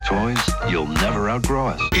Toys you'll never outgrow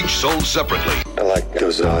us. Each sold separately. I like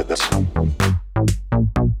those odds.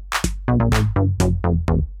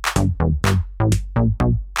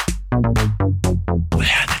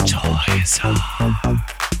 Where the toys are.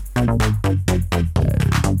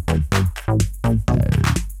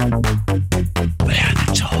 Where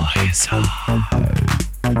the toys are.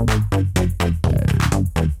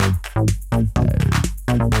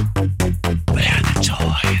 Where the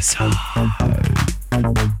toys are.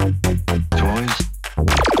 Toys.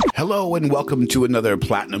 Hello and welcome to another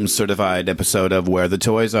Platinum Certified episode of Where the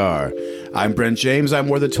Toys Are. I'm Brent James. I'm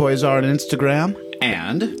Where the Toys Are on Instagram.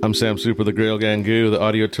 And I'm Sam Super, the Grail Gangoo, the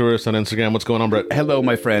audio tourist on Instagram. What's going on, Brett? hello,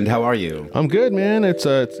 my friend. How are you? I'm good, man. It's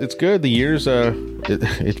good. The year's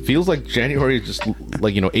it feels like January is just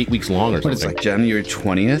like 8 weeks long or What something. is it, like January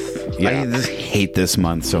 20th? Yeah. I just hate this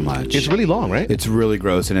month so much. It's really long, right? It's really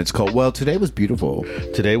gross and it's cold. Well, today was beautiful.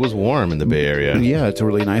 Today was warm in the Bay Area. Yeah, it's a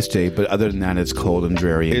really nice day, but other than that, it's cold and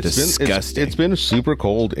dreary and It's disgusting. it's been super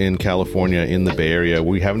cold in California, in the Bay Area.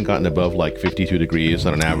 We haven't gotten above like 52 degrees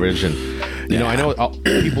on an average, and I know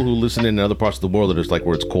people who listen in other parts of the world are just like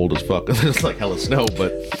where it's cold as fuck. It's like hella snow,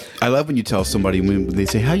 but I love when you tell somebody when they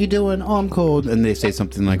say, "How you doing?" "Oh, I'm cold," and they say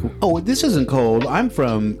something like, "Oh, this isn't cold. I'm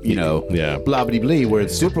from Yeah. blah blah blah, where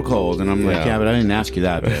it's super cold." And I'm like, Yeah. "Yeah, but I didn't ask you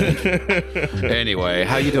that." Bitch." Anyway,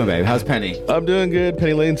 how you doing, babe? How's Penny? I'm doing good.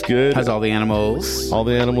 Penny Lane's good. How's all the animals? All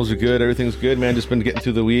the animals are good. Everything's good, man. Just been getting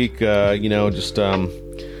through the week.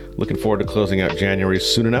 Looking forward to closing out January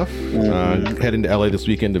soon enough. Heading to LA this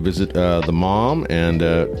weekend to visit the mom and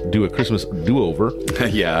do a Christmas do-over.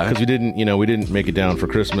 Yeah, Because we didn't make it down for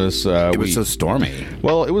Christmas. it was so stormy.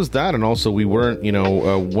 Well, it was that, and also we weren't.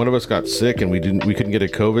 One of us got sick, and we couldn't get a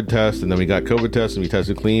COVID test, and then we got COVID test, and we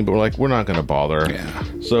tested clean. But we're not going to bother. Yeah.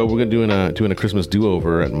 So we're doing a Christmas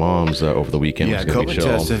do-over at mom's over the weekend. Yeah, It's gonna be COVID chill.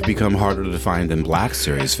 tests have become harder to find than Black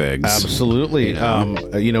Series figs. Absolutely.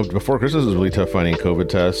 Before Christmas it was really tough finding COVID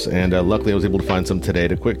tests, and luckily I was able to find some today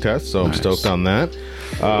to quick test, so I'm stoked on that.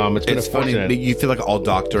 It's funny. You feel like all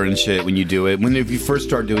doctor and shit when you do it. If you first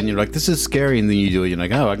start doing it, you're like, this is scary. And then you do it, you're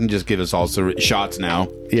like, oh, I can just give us all shots now.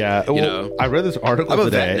 Yeah. Well, I read this article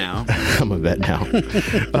today. I'm a vet now. I'm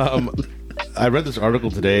a vet now. I read this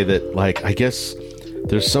article today that, I guess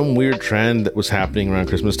there's some weird trend that was happening around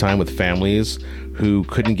Christmas time with families who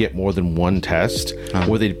couldn't get more than one test,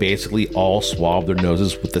 where they'd basically all swab their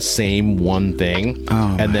noses with the same one thing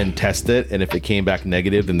and then test it. And if it came back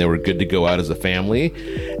negative, then they were good to go out as a family.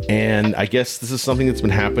 And I guess this is something that's been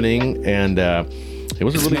happening, and it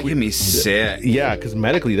was It's really making me sick. Yeah, because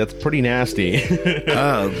medically that's pretty nasty.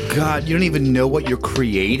 Oh, God. You don't even know what you're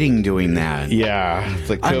creating doing that. Yeah, it's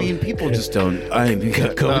like I mean, people just don't.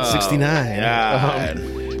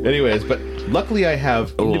 COVID-69. Anyways, but luckily I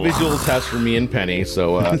have individual tests for me and Penny,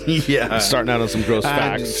 so Yeah. starting out on some gross I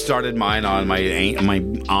facts. started mine on my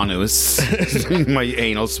anus, my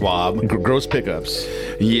anal swab. Gross pickups.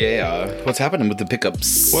 Yeah. What's happening with the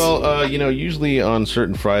pickups? Well, usually on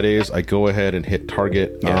certain Fridays, I go ahead and hit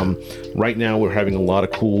Target. Yeah. Right now, we're having a lot of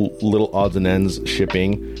cool little odds and ends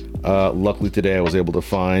shipping. Luckily today, I was able to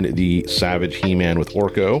find the Savage He-Man with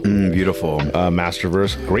Orko. Beautiful.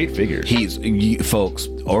 Masterverse. Great figures. Folks,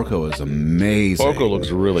 Orko is amazing. Orko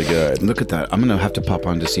looks really good. Look at that. I'm going to have to pop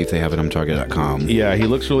on to see if they have it on Target.com. Yeah, he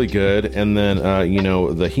looks really good. And then,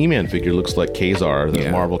 the He-Man figure looks like Kazar,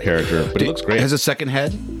 the Marvel character. But it looks great. Has a second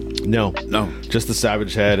head? No. No. Just the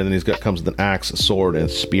Savage head, and then comes with an axe, a sword, and a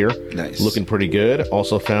spear. Nice. Looking pretty good.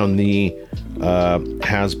 Also found the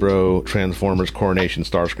Hasbro Transformers Coronation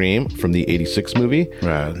Starscream from the 86 movie.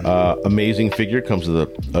 Right. Amazing figure. Comes with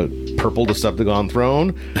a purple Decepticon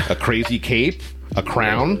throne, a crazy cape, a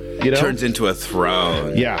crown. Turns into a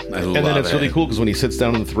throne. Yeah. And then it's really cool because when he sits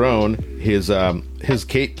down on the throne, his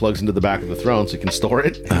cape plugs into the back of the throne so he can store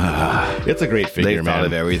it. It's a great figure, They man. thought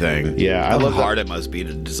of everything. Yeah, I How love hard it must be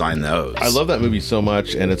to design those. I love that movie so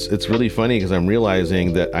much, and it's really funny because I'm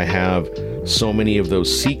realizing that I have so many of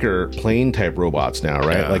those Seeker plane type robots now,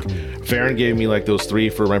 right? Yeah. Like Farron gave me those 3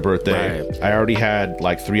 for my birthday. Right. I already had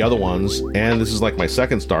 3 other ones, and this is my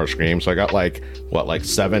second Starscream, so I got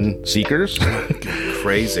 7 Seekers.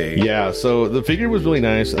 Crazy. Yeah, so the figure was really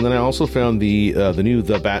nice, and then I also found the new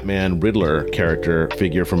The Batman Riddler character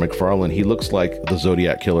figure from McFarlane. He looks like the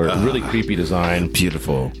Zodiac Killer. Really creepy design.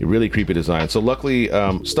 Beautiful. Really creepy design. So luckily,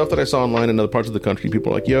 stuff that I saw online in other parts of the country,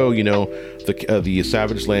 people are like, yo, the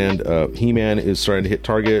Savage Land He-Man is starting to hit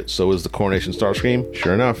Target, so is the Coronation Starscream.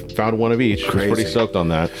 Sure enough, found one of each. I was pretty stoked on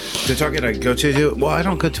that. The Target I go to, well, I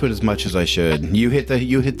don't go to it as much as I should. You hit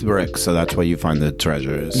the bricks, so that's why you find the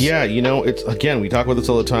treasures. Yeah, it's, again, we talk about this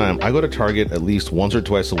all the time. I go to Target at least once or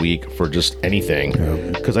twice a week for just anything.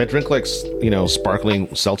 Because I drink like,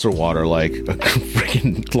 sparkling seltzer water, like a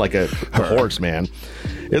freaking, like a horse, man.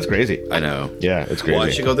 It's crazy. I know. Yeah, it's crazy. Well, I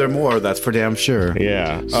should go there more. That's for damn sure.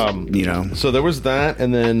 Yeah. So there was that,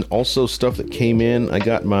 and then also stuff that came in. I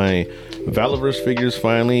got my Valaverse figures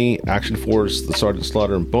finally. Action Force, the Sergeant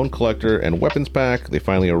Slaughter and Bone Collector, and Weapons Pack. They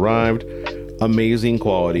finally arrived. Amazing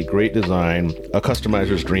quality, great design, a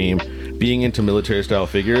customizer's dream. Being into military style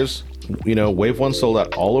figures, Wave 1 sold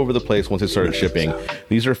out all over the place once it started shipping.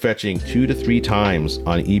 These are fetching 2 to 3 times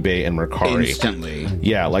on eBay and Mercari. Instantly.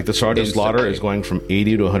 Yeah, like the Sergeant Slaughter is going from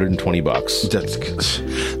 $80 to $120.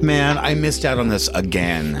 That's man, I missed out on this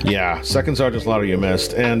again. Yeah, second Sergeant Slaughter you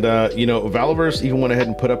missed. And, Valaverse even went ahead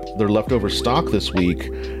and put up their leftover stock this week,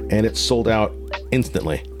 and it sold out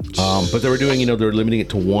instantly. But they were doing, they're limiting it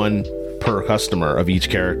to 1 per customer of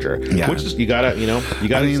each character, which is you gotta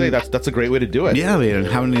say that's a great way to do it. Yeah, man.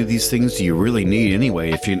 How many of these things do you really need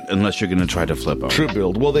anyway? Unless you're going to try to flip them. Troop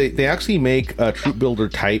build. Well, they actually make troop builder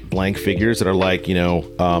type blank figures that are like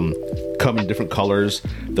come in different colors.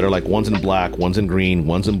 That are like one's in black, one's in green,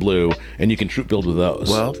 one's in blue, and you can troop build with those.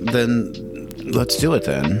 Well, then let's do it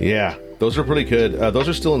then. Yeah. Those are pretty good. Those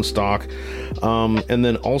are still in stock. And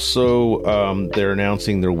then also they're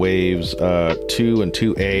announcing their waves 2 and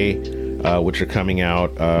 2A. Which are coming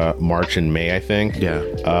out March and May, I think. Yeah.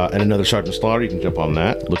 And another Sergeant Slaughter, you can jump on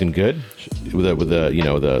that. Looking good with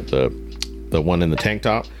the one in the tank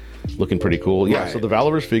top, looking pretty cool. Yeah. Right. So the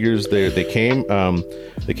Valaverse figures, they came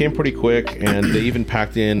pretty quick, and they even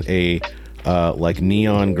packed in a like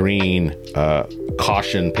neon green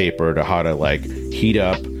caution paper to how to like heat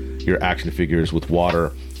up your action figures with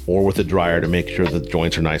water or with a dryer to make sure the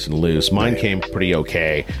joints are nice and loose. Mine came pretty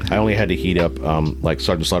okay. I only had to heat up like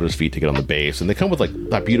Sergeant Slaughter's feet to get on the base, and they come with like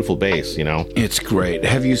that beautiful base, It's great.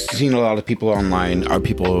 Have you seen a lot of people online? Are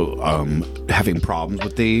people having problems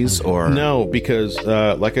with these, or no? Because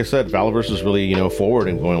like I said, Valaverse is really forward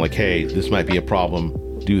and going like, hey, this might be a problem.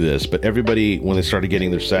 Do this, but everybody, when they started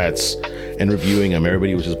getting their sets and reviewing them,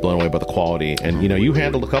 everybody was just blown away by the quality. And you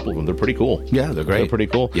handled a couple of them; they're pretty cool. Yeah, they're great. They're pretty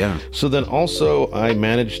cool. Yeah. So then also, I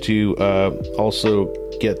managed to also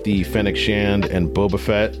get the Fennec Shand and Boba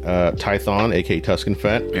Fett Tython, aka Tusken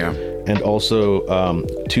Fett. Yeah. And also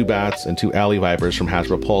 2 bats and 2 alley vipers from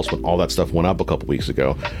Hasbro Pulse when all that stuff went up a couple weeks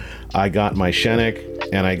ago. I got my Shenik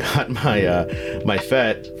and I got my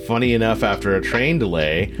Fett. Funny enough, after a train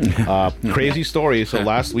delay, crazy story. So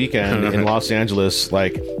last weekend in Los Angeles,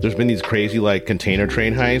 like there's been these crazy like container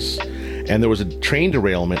train heists, and there was a train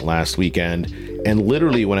derailment last weekend. And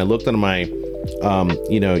literally, when I looked on my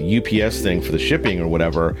UPS thing for the shipping or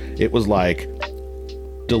whatever, it was like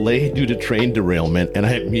delayed due to train derailment, and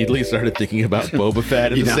I immediately started thinking about Boba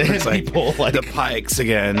Fett and the Sand People, like the Pikes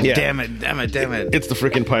again. Yeah. Damn it! It's the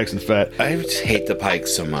freaking Pikes and Fett. I just hate the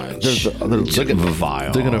Pikes so much. They're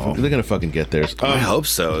vile. They're gonna fucking get theirs. I hope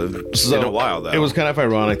so. It's been a while though. It was kind of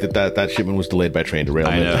ironic that shipment was delayed by train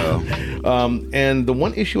derailment. I know. And the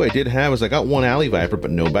one issue I did have is I got 1 alley viper but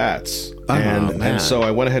no bats. And so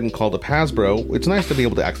I went ahead and called up Hasbro. It's nice to be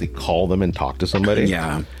able to actually call them and talk to somebody.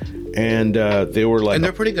 Yeah. And they were like, and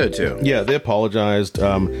they're pretty good too. Yeah, they apologized.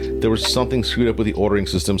 There was something screwed up with the ordering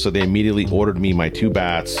system, so they immediately ordered me my 2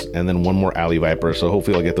 bats and then 1 more alley viper. So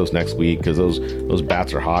hopefully I'll get those next week, because those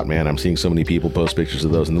bats are hot, man. I'm seeing so many people post pictures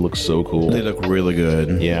of those, and they look so cool. They look really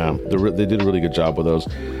good. Yeah, they did a really good job with those.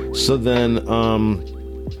 So then,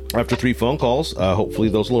 after 3 phone calls, hopefully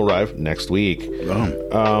those will arrive next week.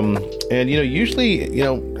 Oh. And usually,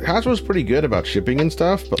 Hasbro's pretty good about shipping and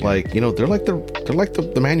stuff, but like, they're like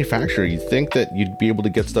the manufacturer. You'd think that you'd be able to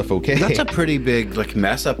get stuff okay. That's a pretty big like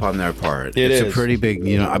mess up on their part. It's a pretty big,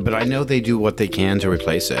 but I know they do what they can to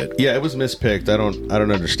replace it. Yeah, it was mispicked. I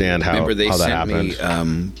don't understand how. Remember they how that sent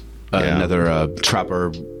happened. me another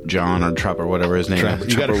Trapper John or Trapper whatever his name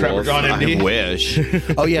is. You got a Trapper John MD? I wish.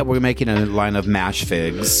 Oh yeah, we're making a line of MASH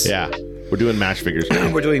figs. Yeah. We're doing MASH figures.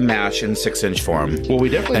 We're doing MASH in 6-inch form. Well, we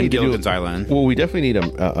definitely need Gilligan's Island. Well, we definitely need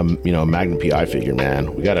a Magnum PI figure,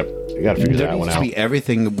 man. We gotta figure that one out. There needs to be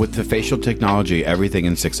everything with the facial technology, everything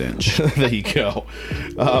in 6-inch. There you go.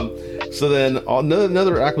 So then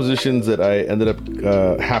another acquisitions that I ended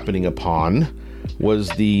up happening upon was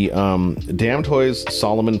the Damn Toys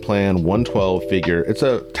Solomon Plan 112 figure. It's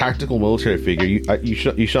a tactical military figure.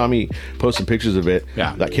 You saw me post some pictures of it.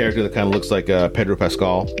 Yeah. That character that kind of looks like Pedro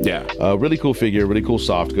Pascal. Yeah. Really cool figure, really cool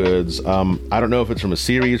soft goods. I don't know if it's from a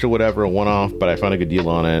series or whatever, a one-off, but I found a good deal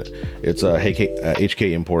on it. It's a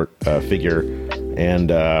HK import figure, and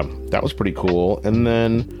that was pretty cool. And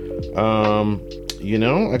then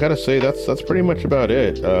I gotta say that's pretty much about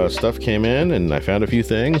it. Stuff came in, and I found a few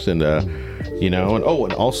things, and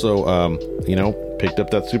and also picked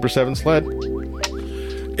up that Super 7 sled.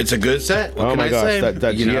 It's a good set. What Oh can my I gosh, say?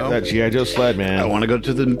 that G.I. Joe sled, man. I want to go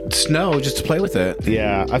to the snow just to play with it.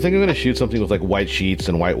 Yeah, I think I'm gonna shoot something with like white sheets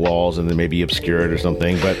and white walls, and then maybe obscure it or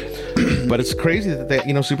something. But it's crazy that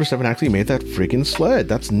they, Super 7 actually made that freaking sled.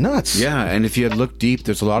 That's nuts. Yeah, and if you look deep,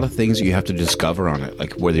 there's a lot of things you have to discover on it,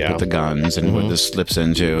 like where they put the guns and where this slips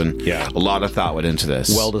into, and a lot of thought went into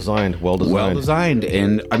this. Well designed.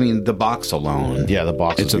 And I mean the box alone. Yeah, the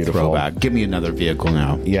box It's is a beautiful. throwback. Give me another vehicle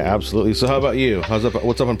now. Yeah, absolutely. So how about you?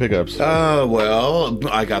 What's up on pickups? Well,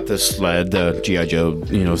 I got this sled, the G.I.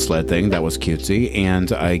 Joe, sled thing. That was cutesy.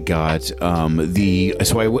 And I got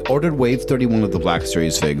so I ordered Wave 31 of the Black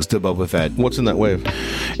Series figs, the Boba Fett. What's in that wave?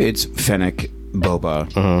 It's Fennec, Boba,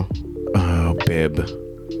 Bib,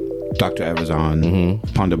 Dr. Evazan,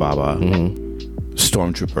 Ponda Baba,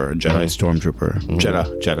 Stormtrooper, Jedi Stormtrooper, Jedi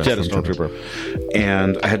Stormtrooper.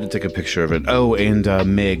 And I had to take a picture of it. Oh, and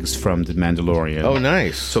Migs from The Mandalorian. Oh,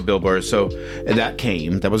 nice. So Bill Burr. So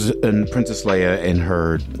that was in Princess Leia in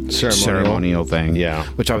her ceremonial thing. Yeah.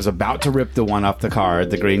 Which I was about to rip the one off the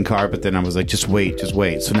card, the green card, but then I was like, just wait.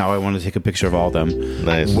 So now I want to take a picture of all of them.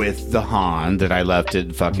 Nice. With the Han that I left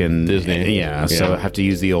at fucking Disney. Yeah. So I have to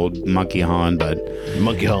use the old monkey Han, but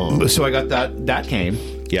Monkey Han. so I got that came.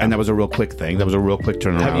 Yeah. And that was a real quick thing. That was a real quick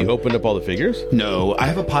turnaround. Have you opened up all the figures? No, I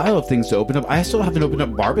have a pile of things to open up. I still haven't opened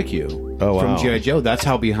up Barbecue from G.I. Joe. That's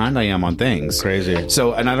how behind I am on things. Crazy.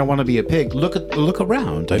 So, and I don't want to be a pig. Look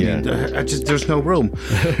around. I mean, there's no room.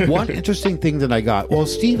 One interesting thing that I got. Well,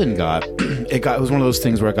 Steven got. It was one of those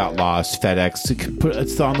things where it got lost. FedEx.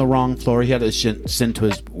 It's on the wrong floor. He had it sent to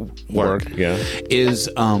his work. Yeah. Is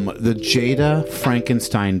the Jada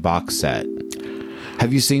Frankenstein box set.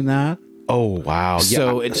 Have you seen that? Oh, wow.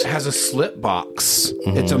 So it has a slip box.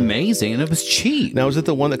 It's amazing, and it was cheap. Now, is it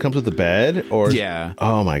the one that comes with the bed? Or Yeah.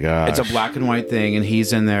 Oh, my gosh. It's a black and white thing, and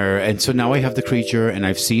he's in there. And so now I have the creature, and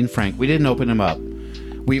I've seen Frank. We didn't open him up.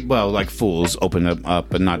 Like fools, opened him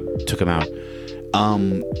up and not took him out.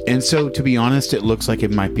 And so, to be honest, it looks like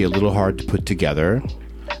it might be a little hard to put together,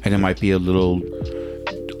 and it might be a little,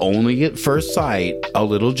 only at first sight, a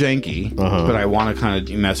little janky, but I want to kind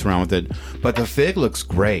of mess around with it. But the fig looks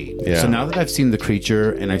great. Yeah. So now that I've seen the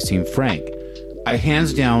creature and I've seen Frank,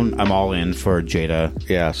 hands down, I'm all in for Jada.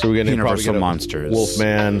 Yeah, so we're going to Universal probably get Monsters.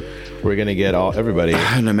 Wolfman. We're going to get everybody.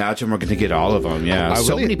 And imagine we're going to get all of them. Yeah.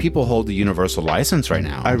 So many people hold the Universal license right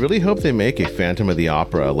now. I really hope they make a Phantom of the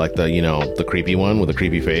Opera, like the creepy one with the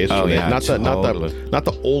creepy face. Oh, yeah, not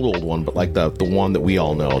the old one, but like the one that we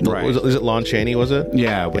all know. Right. Is it Lon Chaney? Was it?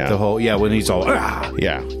 Yeah, with the whole when he's all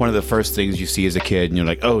Yeah. One of the first things you see as a kid, and you're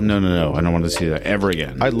like, oh no, I don't want to see that ever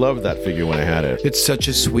again. I loved that figure when I had it. It's such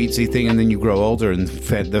a sweetsy thing, and then you grow older, and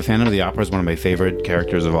the Phantom of the Opera is one of my favorite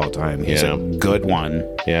characters of all time. He's a good one.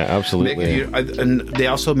 Yeah, absolutely. And they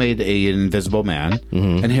also made an Invisible Man,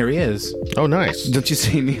 and here he is. Oh, nice. Don't you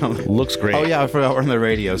see me on? Looks great. Oh yeah, I forgot we're on the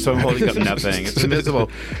radio, so I'm holding up nothing. It's invisible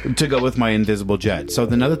to go with my invisible jet. So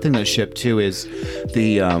another thing that shipped too is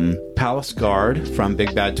the Palace Guard from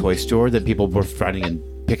Big Bad Toy Store that people were finding in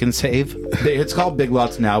Pick and Save. It's called Big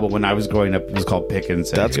Lots now, but when I was growing up, it was called Pick and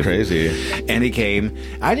Save. That's crazy. And he came.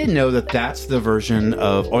 I didn't know that's the version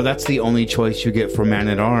or that's the only choice you get for Man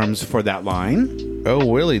at Arms for that line.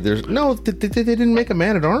 Oh, really? They didn't make a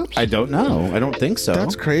Man at Arms? I don't know. I don't think so.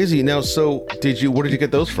 That's crazy. Now, so where did you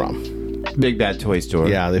get those from? Big Bad Toy Store.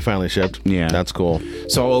 Yeah, they finally shipped. Yeah. That's cool.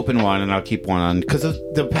 So I'll open one and I'll keep one on because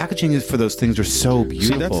the packaging for those things are so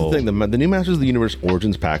beautiful. See, that's the thing. The new Masters of the Universe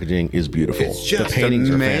Origins packaging is beautiful. It's just the paintings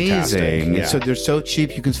amazing. Are fantastic. Yeah. So they're so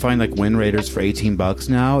cheap. You can find like Wind Raiders for $18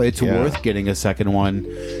 now. It's worth getting a second one,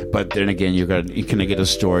 but then again, you can get a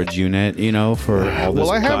storage unit, for all this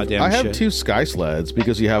goddamn shit. I have two Sky Sleds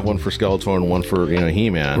because you have one for Skeletor and one for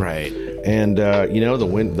He-Man. Right. And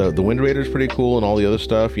the Wind Raider is pretty cool and all the other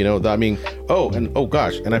stuff. And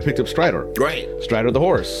I picked up Strider. Right. Strider the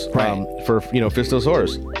horse. Right. For Fisto's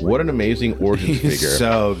horse. What an amazing Origins figure.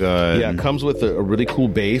 So good. Yeah, it comes with a really cool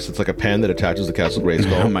base. It's like a pen that attaches the Castle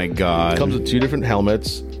Grayskull. Oh my god. It comes with two different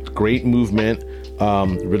helmets. Great movement.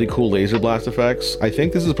 Really cool laser blast effects. I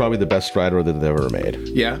think this is probably the best Strider that they've ever made.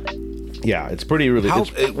 Yeah. Yeah, it's pretty really.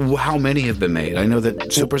 How many have been made? I know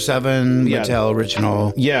that Super 7, Mattel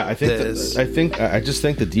original. Yeah, I just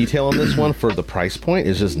think the detail on this one for the price point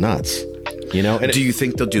is just nuts. And do you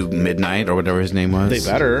think they'll do Midnight or whatever his name was? They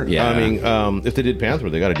better. Yeah. I mean, if they did Panther,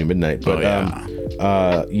 they got to do Midnight. But is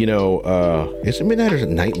it Midnight or is it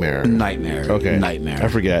Nightmare? Nightmare. Okay. Nightmare. I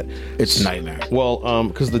forget. It's Nightmare. Well,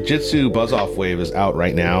 because the Jitsu Buzz-Off wave is out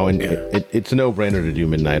right now, and it's a no-brainer to do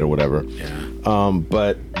Midnight or whatever. Yeah.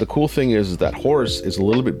 But the cool thing is that horse is a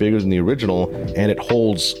little bit bigger than the original, and it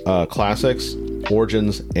holds classics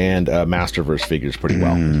Origins and Masterverse figures pretty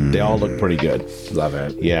well. They all look pretty good. Love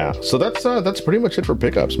it. Yeah. So that's pretty much it for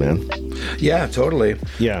pickups, man. Yeah, totally.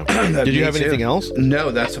 Yeah. Did you have anything else?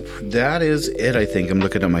 No, that is it. I think I'm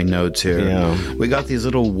looking at my notes here. Yeah. We got these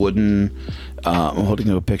little wooden. I'm holding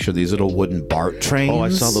up a picture of these little wooden BART trains. Oh, I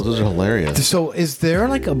saw those. Those are hilarious. So, is there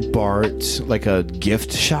like a BART, like a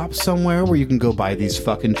gift shop somewhere where you can go buy these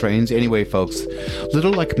fucking trains? Anyway, folks,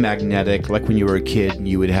 little like magnetic, like when you were a kid, and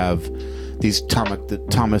you would have these Thomas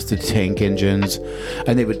the Tank engines,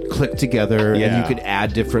 and they would click together, and you could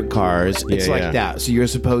add different cars. It's like that. So you're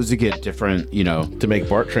supposed to get different, to make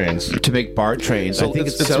BART trains. So I think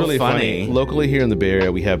it's so really funny. Locally here in the Bay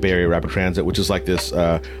Area, we have Bay Area Rapid Transit, which is like this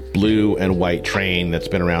blue and white train that's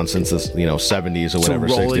been around since the 70s or whatever,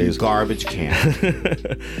 it's a rolling 60s. garbage can.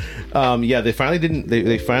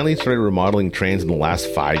 They finally started remodeling trains in the last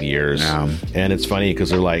 5 years. And it's funny because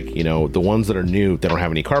they're like, the ones that are new, they don't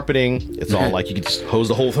have any carpeting. It's all like you can just hose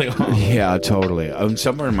the whole thing off. Yeah, totally.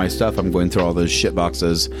 Somewhere in my stuff, I'm going through all those shit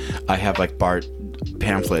boxes. I have like BART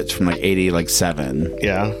pamphlets from like 87.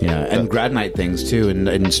 Yeah. And Grad Night things too,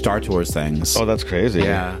 and Star Tours things. Oh, that's crazy.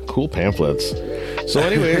 Yeah. Cool pamphlets. So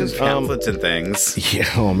anyways, pamphlets and things. Yeah,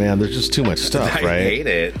 oh man, there's just too much stuff, right? I hate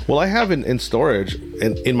it. Well, I have in storage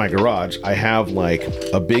in my garage, I have like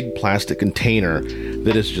a big plastic container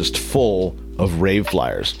that is just full of rave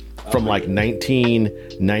flyers from like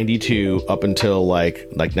 1992 up until like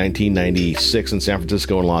 1996 in San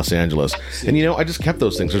Francisco and Los Angeles. And I just kept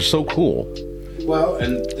those things. They're so cool. Well,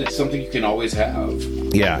 and it's something you can always have.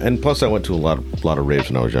 Yeah, and plus I went to a lot of raves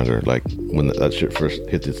when I was younger, like when that shit first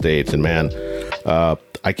hit the States, and man,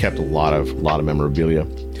 I kept a lot of memorabilia.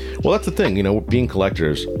 Well, that's the thing, being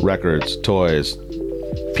collectors, records, toys,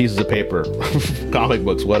 pieces of paper, comic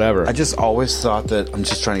books, whatever. I just always thought that, I'm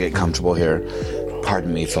just trying to get comfortable here.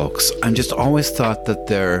 Pardon me, folks. I just always thought that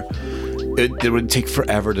it would take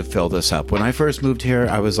forever to fill this up. When I first moved here,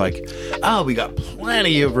 I was like, oh, we got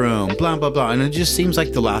plenty of room, blah, blah, blah. And it just seems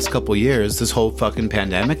like the last couple years, this whole fucking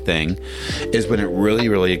pandemic thing is when it really,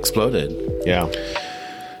 really exploded. Yeah.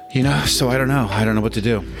 So I don't know. I don't know what to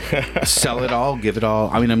do. Sell it all, give it all.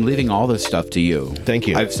 I mean, I'm leaving all this stuff to you. Thank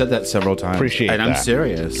you. I've said that several times. Appreciate that. And I'm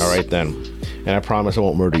serious. All right, then. And I promise I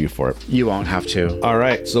won't murder you for it. You won't have to. All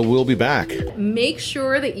right, so we'll be back. Make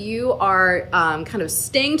sure that you are kind of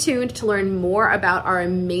staying tuned to learn more about our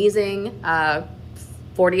amazing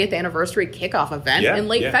 40th anniversary kickoff event in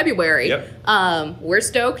late February. Yep. We're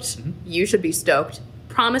stoked. You should be stoked.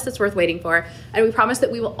 Promise it's worth waiting for. And we promise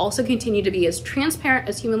that we will also continue to be as transparent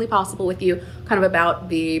as humanly possible with you kind of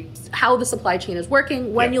about how the supply chain is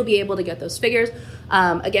working, when you'll be able to get those figures.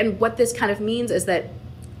 Again, what this kind of means is that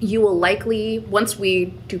you will likely, once we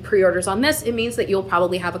do pre-orders on this, it means that you'll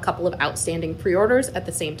probably have a couple of outstanding pre-orders at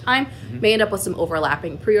the same time. May end up with some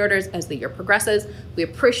overlapping pre-orders as the year progresses. We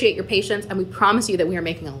appreciate your patience, and we promise you that we are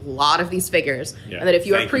making a lot of these figures. And that if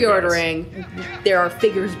you are pre-ordering, there are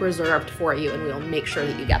figures reserved for you, and we will make sure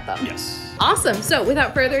that you get them. Yes. Awesome. So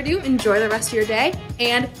without further ado, enjoy the rest of your day.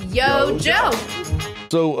 And Yo Joe!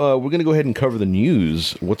 So we're going to go ahead and cover the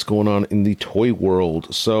news, what's going on in the toy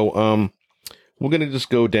world. So we're going to just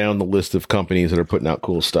go down the list of companies that are putting out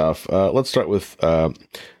cool stuff. Let's start with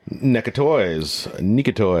NECA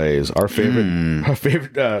Toys, our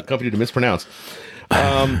favorite company to mispronounce.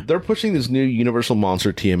 They're pushing this new Universal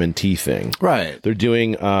Monster TMNT thing. Right. They're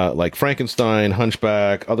doing like Frankenstein,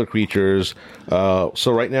 Hunchback, other creatures. So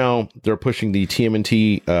right now they're pushing the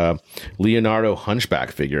TMNT Leonardo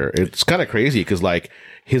Hunchback figure. It's kind of crazy because like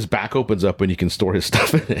his back opens up and you can store his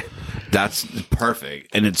stuff in it. That's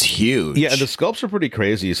perfect, and it's huge. Yeah, and the sculpts are pretty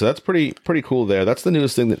crazy, so that's pretty cool there. That's the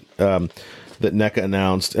newest thing that that NECA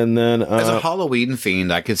announced. And then as a Halloween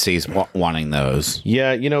fiend, I could see wanting those.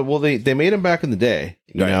 Yeah, well they made them back in the day,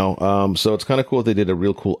 you know. So it's kind of cool they did a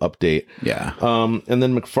real cool update. Yeah. And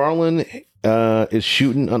then McFarlane is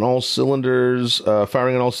shooting on all cylinders,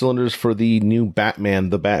 firing on all cylinders for the new Batman,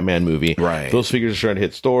 the Batman movie. Right. Those figures are starting to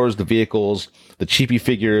hit stores, the vehicles, the cheapy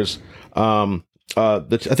figures. I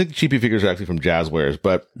think the cheapy figures are actually from Jazzwares,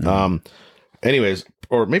 but anyways,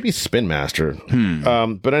 or maybe Spin Master.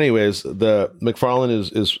 But anyways, the McFarlane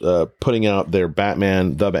is putting out their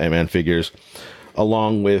Batman, the Batman figures,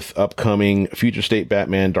 along with upcoming Future State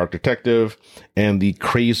Batman, Dark Detective, and the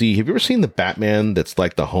crazy... Have you ever seen the Batman that's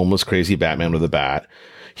like the homeless crazy Batman with a bat?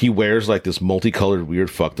 He wears like this multicolored,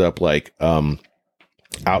 weird, fucked up like Batman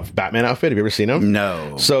outfit. Have you ever seen him?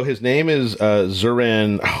 No. So his name is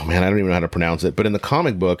Zuran... Oh man, I don't even know how to pronounce it. But in the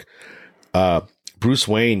comic book, Bruce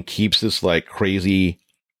Wayne keeps this like crazy,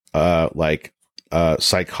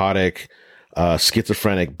 psychotic,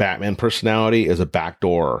 schizophrenic Batman personality as a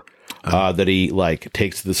backdoor that he like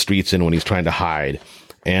takes to the streets in when he's trying to hide.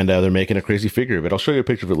 And they're making a crazy figure of it. I'll show you a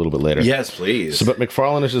picture of it a little bit later. Yes, please. So, but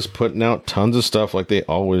McFarlane is just putting out tons of stuff like they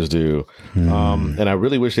always do. And I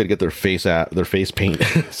really wish they'd get their face paint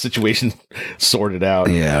situation sorted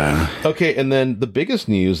out. Yeah. Okay, and then the biggest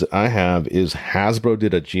news that I have is Hasbro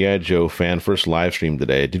did a G.I. Joe fan first live stream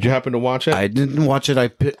today. Did you happen to watch it? I didn't watch it.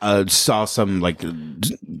 I saw some like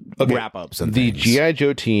wrap ups and the things. G.I.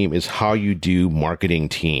 Joe team is how you do marketing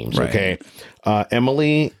teams. Right. Okay.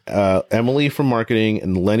 Emily from marketing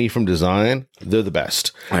and Lenny from design, they're the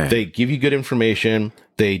best. Right. They give you good information.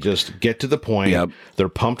 They just get to the point. Yep. They're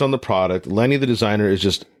pumped on the product. Lenny, the designer, is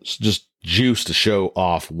just juiced to show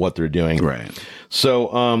off what they're doing. Right.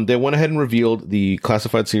 So they went ahead and revealed the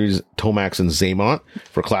classified series Tomax and Zaymont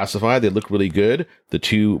for classified. They look really good. The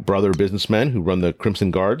two brother businessmen who run the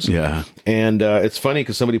Crimson Guards. Yeah. And it's funny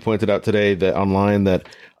because somebody pointed out today that online that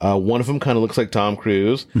one of them kind of looks like Tom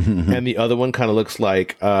Cruise and the other one kind of looks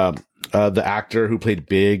like the actor who played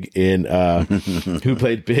Big in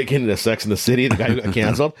the Sex and the City, the guy who got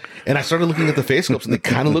canceled. And I started looking at the face sculpts and they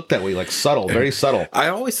kind of looked that way, like subtle, very subtle. I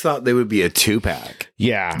always thought they would be a 2-pack.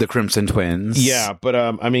 Yeah. The Crimson Twins. Yeah, but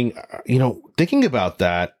I mean, thinking about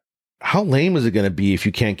that, how lame is it going to be if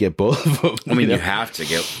you can't get both of them? I mean, you have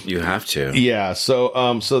to. Yeah,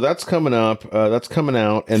 so that's coming up. That's coming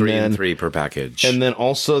out, and 3 then and 3 per package. and then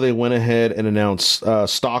also they went ahead and announced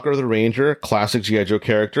Stalker the Ranger, classic G.I. Joe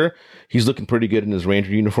character. He's looking pretty good in his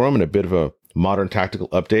Ranger uniform and a bit of a modern tactical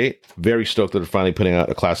update. Very stoked that they're finally putting out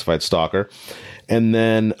a classified Stalker. And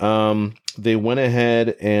then they went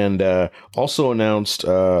ahead and also announced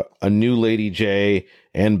a new Lady J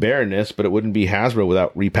and Baroness, but it wouldn't be Hasbro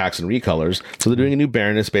without repacks and recolors. So they're doing a new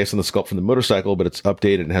Baroness based on the sculpt from the motorcycle, but it's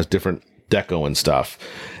updated and has different deco and stuff.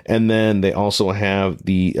 And then they also have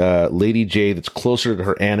the Lady J that's closer to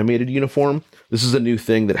her animated uniform. This is a new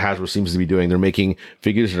thing that Hasbro seems to be doing. They're making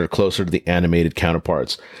figures that are closer to the animated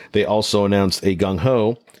counterparts. They also announced a Gung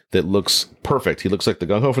Ho that looks perfect. He looks like the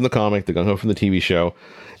Gung Ho from the comic, the Gung Ho from the TV show.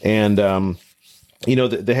 And,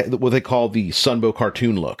 they what they call the Sunbow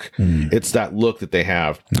cartoon look. It's that look that they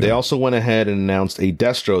have. They also went ahead and announced a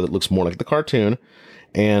Destro that looks more like the cartoon.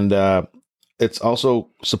 And it's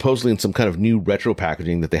also supposedly in some kind of new retro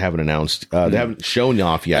packaging that they haven't announced. They haven't shown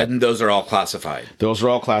off yet. And those are all classified. Those are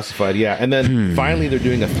all classified, yeah. And then finally, they're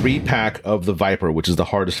doing a 3-pack of the Viper, which is the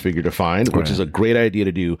hardest figure to find, which is a great idea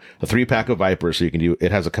to do. A 3-pack of Viper, so you can do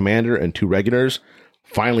it. Has a commander and 2 regulars.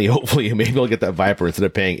 Finally, hopefully, maybe I'll get that Viper instead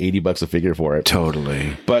of paying $80 a figure for it.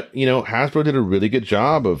 Totally. But, Hasbro did a really good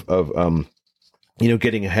job of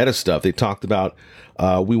getting ahead of stuff. They talked about,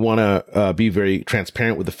 we want to be very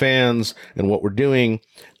transparent with the fans and what we're doing.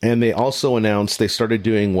 And they also announced they started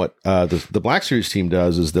doing what the Black Series team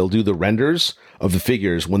does is they'll do the renders of the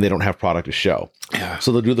figures when they don't have product to show. Yeah.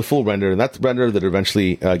 So they'll do the full render, and that's render that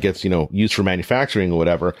eventually gets, used for manufacturing or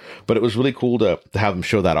whatever. But it was really cool to have them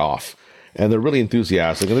show that off. And they're really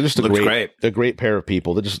enthusiastic, and they're just a great pair of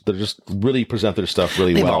people. They just really present their stuff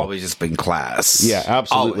really They've well. always just been class. Yeah,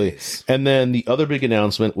 absolutely. Always. And And then the other big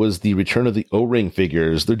announcement was the return of the O-Ring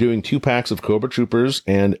figures. They're doing 2 packs of Cobra Troopers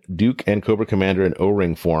and Duke and Cobra Commander in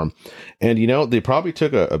O-Ring form. And, they probably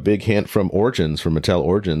took a big hint from Origins, from Mattel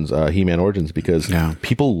Origins, He-Man Origins, because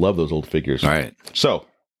people love those old figures. Right. So,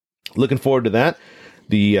 looking forward to that.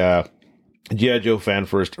 The G.I. Joe Fan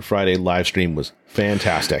First Friday live stream was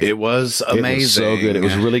fantastic. It was amazing. It was so good. It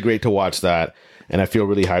was really great to watch that. And I feel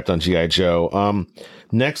really hyped on G.I. Joe.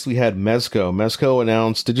 Next, we had Mezco. Mezco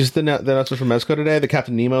announced, did you see the announcement from Mezco today? The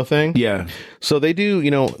Captain Nemo thing? Yeah. So they do,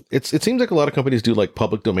 it seems like a lot of companies do like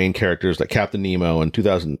public domain characters like Captain Nemo and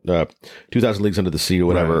 2000 Leagues Under the Sea or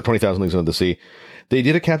whatever, Right. 20,000 Leagues Under the Sea. They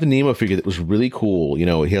did a Captain Nemo figure that was really cool.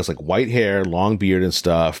 He has like white hair, long beard and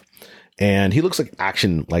stuff. And he looks like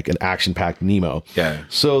an action-packed Nemo. Yeah.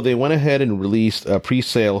 So they went ahead and released a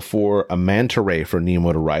pre-sale for a manta ray for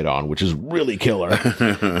Nemo to ride on, which is really killer.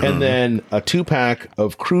 And then a 2-pack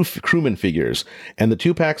of crewman figures. And the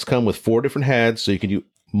 2-packs come with 4 different heads, so you can do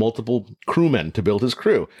multiple crewmen to build his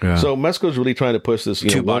crew. Yeah. So Mezco's really trying to push this.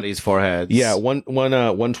 2 bodies, 4 heads. Yeah,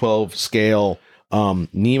 112 scale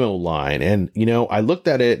Nemo line. And, I looked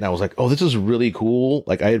at it and I was like, oh, this is really cool.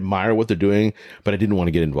 Like, I admire what they're doing, but I didn't want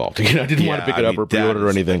to get involved. I didn't want to pick it up or pre-order or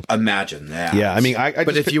anything. Imagine that. Yeah, I mean,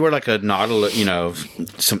 but if you were like a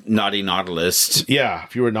some naughty nautilist. Yeah,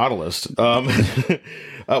 if you were a nautilist.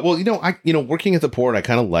 Working at the port, I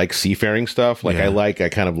kind of like seafaring stuff. Like, I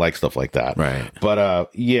kind of like stuff like that. Right. But,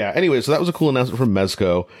 anyway, so that was a cool announcement from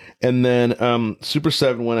Mezco. And then, Super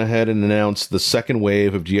 7 went ahead and announced the second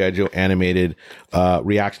wave of G.I. Joe animated,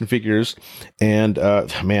 reaction figures. And,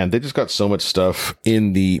 man, they just got so much stuff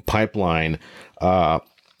in the pipeline.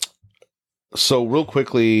 So real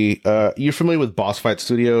quickly, you're familiar with Boss Fight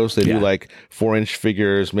Studios? They do like 4-inch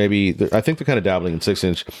figures. Maybe I think they're kind of dabbling in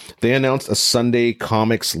 6-inch. They announced a Sunday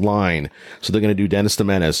Comics line, so they're going to do Dennis the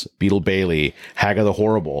Menace, Beetle Bailey, Haga the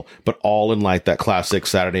Horrible, but all in like that classic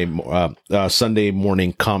Sunday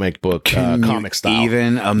morning comic book comic style.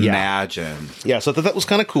 Even imagine. Yeah, so that was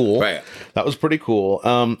kind of cool. Right. That was pretty cool.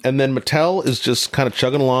 And then Mattel is just kind of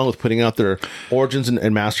chugging along with putting out their Origins and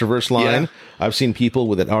Masterverse line. Yeah. I've seen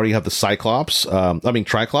people that already have the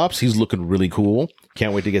Triclops. He's looking really cool.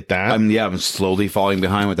 Can't wait to get that. I'm slowly falling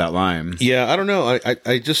behind with that line. Yeah, I don't know.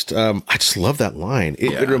 I just love that line.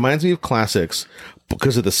 It reminds me of classics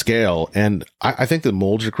because of the scale, and I think the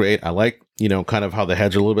molds are great. I like, kind of how the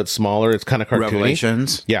heads are a little bit smaller. It's kind of cartoony.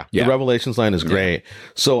 Revelations. Yeah, the Revelations line is great.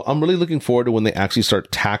 So I'm really looking forward to when they actually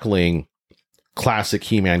start tackling classic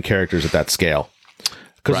He-Man characters at that scale.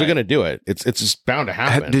 Because they're going to do it. It's just bound to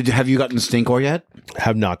happen. Have you gotten Stinkor yet?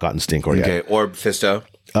 Have not gotten Stinkor yet. Okay, or Fisto?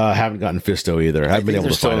 Haven't gotten Fisto either. I haven't been able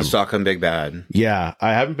to find him. Stock on Big Bad. Yeah,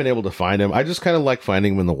 I haven't been able to find him. I just kind of like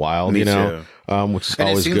finding him in the wild, Me too. Which is And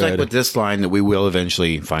always it seems good. like with this line that we will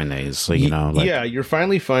eventually find these. Yeah, you're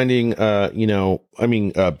finally finding,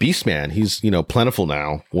 Beastman. He's, plentiful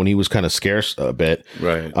now when he was kind of scarce a bit.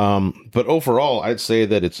 Right. But overall, I'd say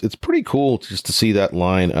that it's pretty cool just to see that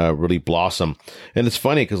line really blossom. And it's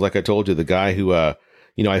funny because, like I told you, the guy who,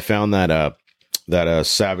 I found that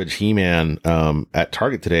Savage He-Man at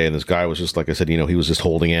Target today, and this guy was just, like I said, he was just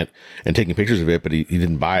holding it and taking pictures of it, but he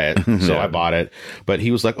didn't buy it, so I bought it. But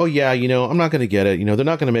he was like, oh yeah, I'm not going to get it. They're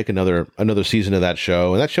not going to make another season of that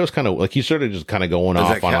show, and that show's kind of like, he started just kind of going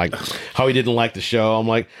off on like how he didn't like the show. I'm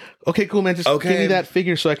like, okay, cool, man, just give me that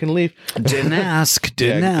figure so I can leave. Didn't ask.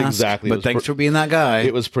 Exactly. But thanks for being that guy.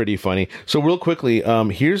 It was pretty funny. So real quickly,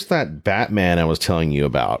 here's that Batman I was telling you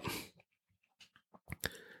about.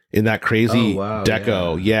 In that crazy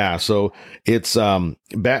deco. Yeah. So it's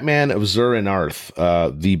Batman of Zur and Arth,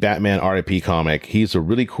 the Batman RIP comic. He's a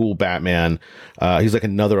really cool Batman. He's like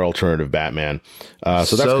another alternative Batman.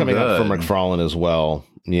 So that's coming up from McFarlane as well.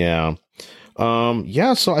 Yeah.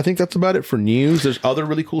 So I think that's about it for news. There's other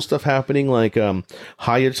really cool stuff happening, like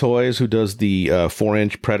Hiya Toys, who does the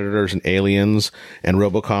 4-inch Predators and Aliens and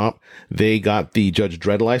RoboCop. They got the Judge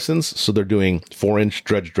Dredd license, so they're doing 4-inch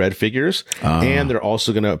Judge Dredd figures, and they're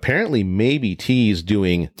also going to apparently maybe tease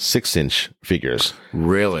doing 6-inch figures.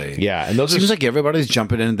 Really? Yeah, and those seems like everybody's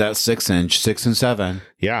jumping into that 6-inch, 6 and 7.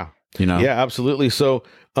 Yeah. Yeah, absolutely. So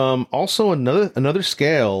also another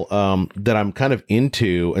scale that I'm kind of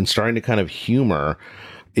into and starting to kind of humor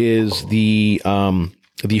is the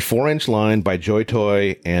 4-inch line by Joy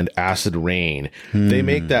Toy and Acid Rain. They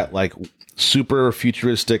make that like super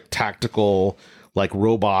futuristic tactical like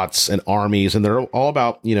robots and armies, and they're all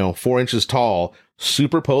about 4 inches tall,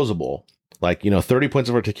 super posable. Like, 30 points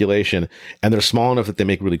of articulation, and they're small enough that they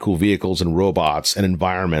make really cool vehicles and robots and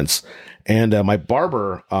environments. And my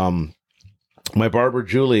barber,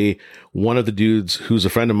 Julie, one of the dudes who's a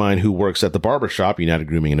friend of mine who works at the barber shop, United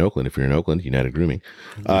Grooming in Oakland. If you're in Oakland, United Grooming.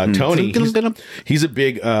 Tony, he's a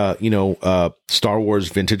big, Star Wars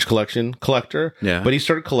vintage collector. Yeah. But he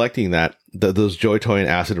started collecting those Joy Toy and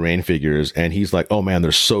Acid Rain figures, and he's like, oh man,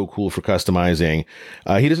 they're so cool for customizing.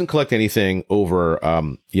 He doesn't collect anything over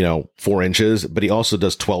 4 inches, but he also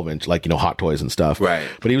does 12-inch, like Hot Toys and stuff. Right.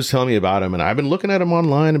 But he was telling me about him, and I've been looking at him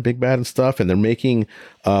online and Big Bad and stuff, and they're making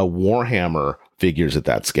Warhammer figures at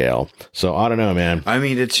that scale. So I don't know, man. I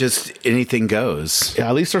mean, it's just anything goes. Yeah,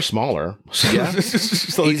 at least they're smaller. Yeah.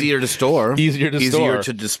 Easier to store. Easier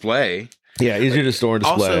to display. Yeah, easier to store and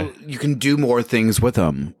display. Also, you can do more things with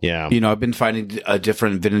them. Yeah. I've been finding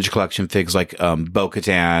different vintage collection figs like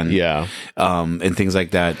Bo-Katan. Yeah. And things like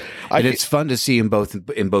that. And it's fun to see in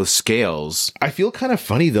both scales. I feel kind of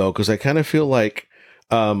funny, though, because I kind of feel like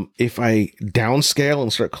if I downscale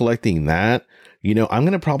and start collecting that, I'm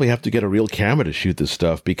going to probably have to get a real camera to shoot this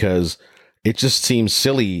stuff, because it just seems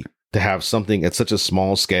silly to have something at such a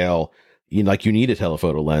small scale. You need a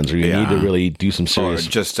telephoto lens, or you need to really do some serious, or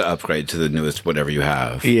just to upgrade to the newest whatever you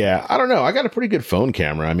have. Yeah, I don't know. I got a pretty good phone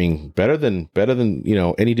camera. I mean, better than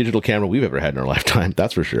any digital camera we've ever had in our lifetime.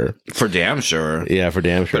 That's for sure. For damn sure. Yeah, for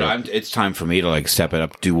damn sure. But it's time for me to like step it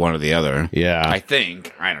up, do one or the other. Yeah, I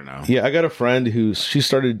think. I don't know. Yeah, I got a friend she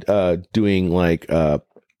started doing like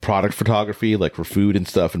product photography, like for food and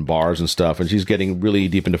stuff and bars and stuff, and she's getting really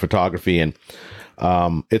deep into photography. And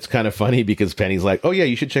it's kind of funny because Penny's like, oh yeah,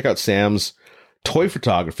 you should check out Sam's toy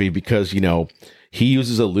photography, because he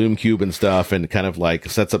uses a Lume Cube and stuff and kind of like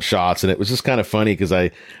sets up shots. And it was just kind of funny because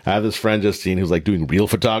I have this friend, Justine, who's like doing real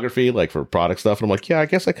photography, like for product stuff. And I'm like, yeah, I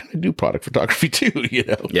guess I kind of do product photography too, you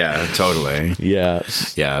know? Yeah, totally. Yeah.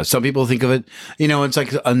 Yeah, some people think of it, it's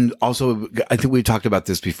like, also, I think we talked about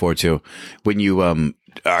this before too. When you,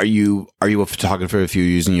 are you a photographer if you're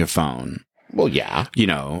using your phone? Well, yeah.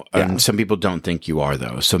 Some people don't think you are,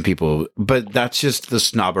 though. Some people, but that's just the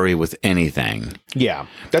snobbery with anything. Yeah.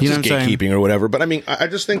 That's You know just what I'm saying? gatekeeping or whatever. But I mean, I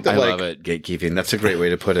just think that I like love it, gatekeeping. That's a great way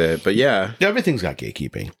to put it. But yeah. everything's got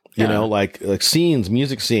gatekeeping. You Yeah. know, like scenes,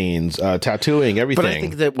 music scenes, tattooing, everything. But I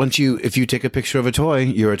think that if you take a picture of a toy,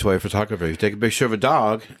 you're a toy photographer. If you take a picture of a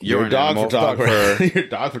dog, you're an a dog animal photographer. You're a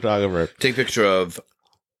dog photographer. Take a picture of.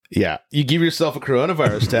 Yeah. You give yourself a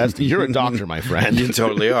coronavirus test, you're a doctor, my friend. You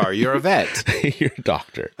totally are. You're a vet. You're a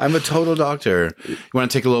doctor. I'm a total doctor. You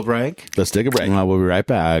want to take a little break? Let's take a break. Well, we'll be right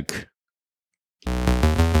back.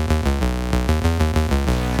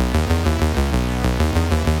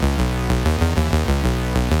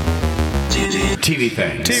 TV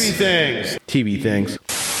things. TV things. TV things.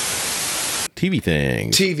 TV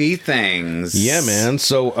things. TV things. Yeah, man.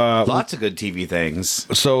 So, Lots of good TV things.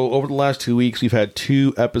 so over the last 2 weeks, we've had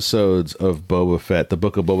 2 episodes of Boba Fett, the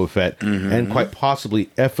Book of Boba Fett, and quite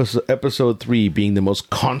possibly episode 3 being the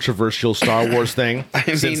most controversial Star Wars thing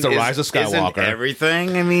since the Rise of Skywalker. Isn't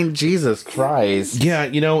everything? I mean, Jesus Christ. Yeah,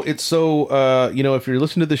 it's so, if you're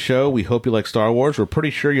listening to the show, we hope you like Star Wars. We're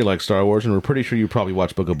pretty sure you like Star Wars, and we're pretty sure you probably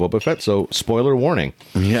watched Book of Boba Fett, so spoiler warning.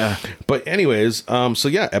 Yeah. But anyways,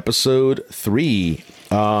 episode 3.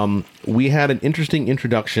 We had an interesting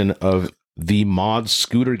introduction of the mod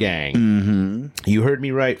scooter gang. Mm-hmm. You heard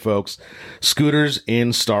me right, folks. Scooters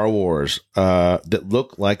in Star Wars that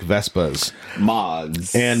look like Vespas.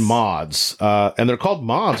 Mods. And mods. And they're called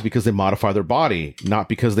mods because they modify their body, not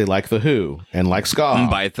because they like The Who and like ska.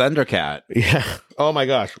 By Thundercat. Yeah. Oh my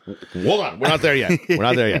gosh. Hold on. We're not there yet.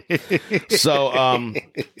 So,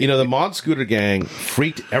 the mod scooter gang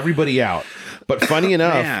freaked everybody out. But funny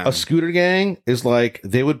enough, Man. a scooter gang is like,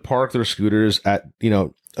 they would park their scooters at,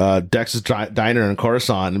 Dex's Diner in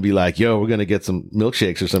Coruscant and be like, yo, we're going to get some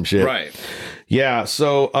milkshakes or some shit. Right. Yeah.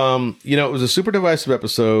 So, it was a super divisive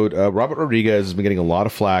episode. Robert Rodriguez has been getting a lot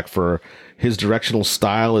of flack for his directional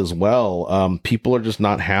style as well. People are just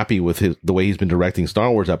not happy with the way he's been directing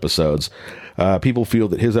Star Wars episodes. People feel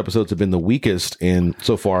that his episodes have been the weakest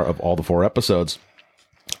so far of all the 4 episodes.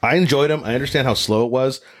 I enjoyed them. I understand how slow it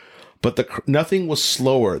was, but nothing was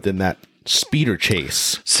slower than that speeder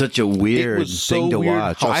chase. Such a weird thing to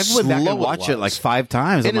watch. I've went back and watched it like 5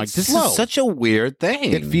 times. And I'm like, it's this slow. is such a weird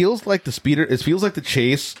thing. It feels like it feels like the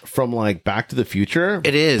chase from like Back to the Future.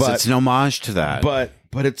 It is. But, It's an homage to that.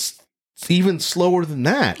 but it's even slower than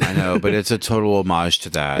that. I know, but it's a total homage to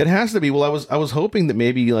that. It has to be. Well, I was hoping that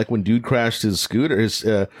maybe like when dude crashed his scooter, his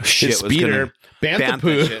speeder,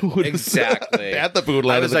 Bantha would exactly.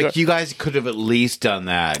 Bantha I was like, you guys could have at least done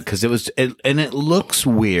that because it looks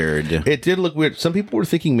weird. It did look weird. Some people were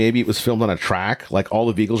thinking maybe it was filmed on a track, like all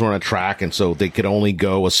the vehicles were on a track, and so they could only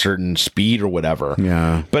go a certain speed or whatever.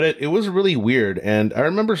 Yeah. But it was really weird. And I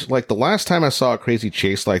remember like the last time I saw a crazy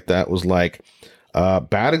chase like that was like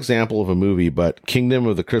bad example of a movie, but Kingdom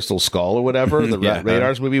of the Crystal Skull or whatever, the Yeah.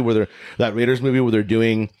 Raiders movie where they're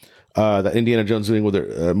doing that Indiana Jones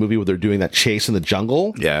movie where they're doing that chase in the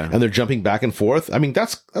jungle. Yeah. And they're jumping back and forth. I mean,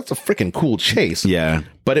 that's a freaking cool chase. Yeah.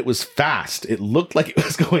 But it was fast. It looked like it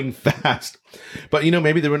was going fast. But,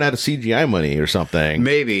 maybe they ran out of CGI money or something.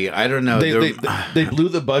 Maybe. I don't know. They blew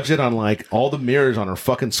the budget on like all the mirrors on her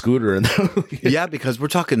fucking scooter. And Yeah, because we're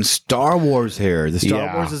talking Star Wars here. The Star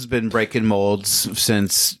Yeah. Wars has been breaking molds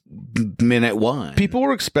since minute 1. people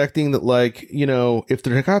were expecting that, like, if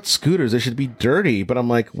they got scooters, they should be dirty. But I'm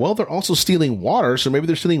like, well, they're also stealing water. So maybe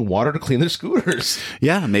they're stealing water to clean their scooters.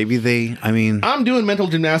 Yeah, maybe I'm doing mental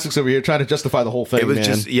gymnastics over here trying to justify the whole thing, it was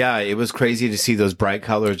man. it was crazy to see those bright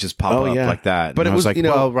colors just pop Oh, up yeah. like that. But And it I was was, like,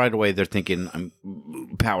 well, right away they're thinking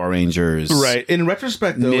Power Rangers. Right. In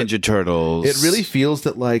retrospect, though, Ninja Turtles. it really feels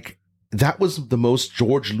that, like, that was the most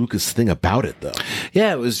George Lucas thing about it, though.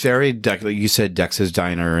 Yeah, it was very, like you said, Dex's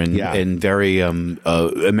Diner and very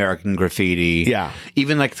American Graffiti. Yeah.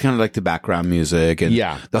 Even like kind of like the background music and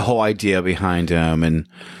Yeah. the whole idea behind him and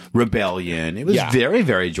Rebellion. It was Yeah. very,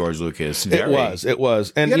 very George Lucas. Very. It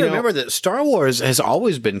was. And You gotta remember that Star Wars has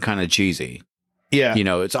always been kind of cheesy. yeah.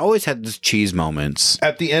 It's always had this cheese moments.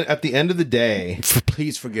 At the end of the day,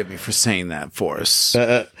 Please forgive me for saying that, Force.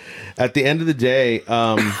 at the end of the day,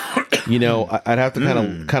 I'd have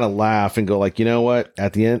to kind of laugh and go like, you know what?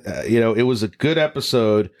 At the end, it was a good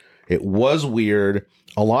episode. It was weird.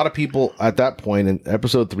 A lot of people at that point in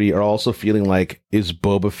episode 3 are also feeling like, is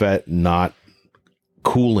Boba Fett not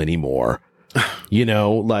cool anymore. You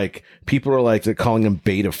know, like people are like, they're calling him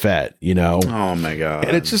Beta Fett, you know? Oh my God.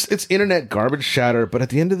 And it's internet garbage chatter, but at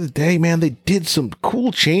the end of the day, man, they did some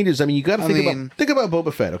cool changes. I mean, you got to think about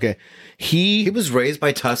Boba Fett, okay? He was raised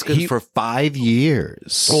by Tuscans for 5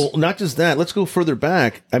 years. Well, not just that. Let's go further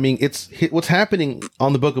back. I mean, what's happening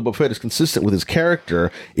on the Book of Boba Fett is consistent with his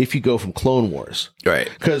character if you go from Clone Wars. Right.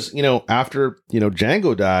 Because, you know, after, you know,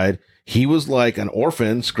 Django died, he was like an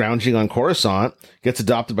orphan scrounging on Coruscant, gets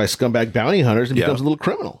adopted by scumbag bounty hunters and becomes a little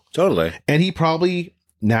criminal. Totally. And he probably,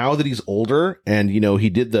 now that he's older and, you know, he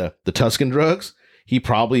did the Tuscan drugs, he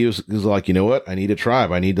probably was like, you know what? I need a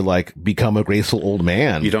tribe. I need to like become a graceful old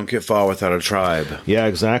man. You don't get far without a tribe. Yeah,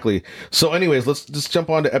 exactly. So anyways, let's just jump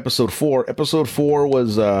on to episode 4. Episode 4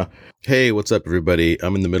 was, hey, what's up, everybody?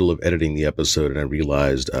 I'm in the middle of editing the episode and I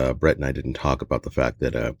realized Brett and I didn't talk about the fact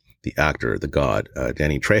that the actor, the god,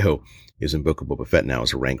 Danny Trejo, is in Book of Boba Fett now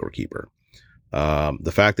as a Rancor Keeper.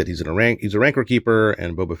 The fact that he's a Rancor Keeper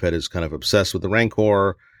and Boba Fett is kind of obsessed with the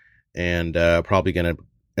Rancor and probably going to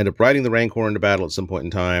end up riding the Rancor into battle at some point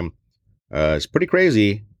in time. It's pretty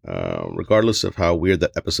crazy, regardless of how weird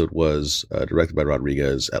that episode was, directed by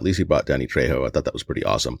Rodriguez. At least he brought Danny Trejo. I thought that was pretty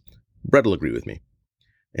awesome. Brett will agree with me.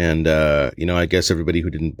 And, you know, I guess everybody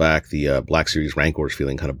who didn't back the Black Series Rancor is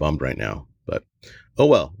feeling kind of bummed right now. But, oh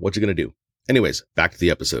well, what you going to do? Anyways, back to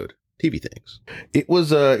the episode. TV things. It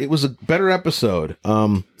was a better episode.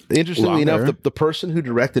 Interestingly enough, the person who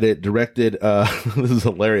directed it this is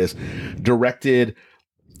hilarious. Directed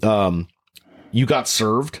You Got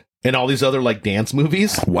Served and all these other like dance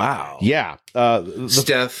movies. Wow. Yeah.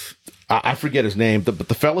 Steph. I forget his name, but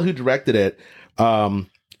the fellow who directed it,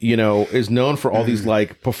 you know, is known for all these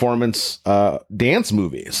like performance dance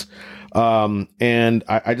movies. And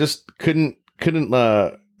I just couldn't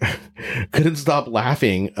stop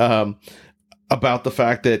laughing about the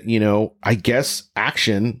fact that, you know, I guess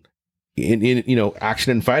action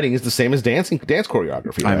action and fighting is the same as dance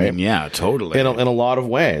choreography. Right? I mean, yeah, totally. In a lot of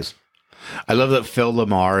ways. I love that Phil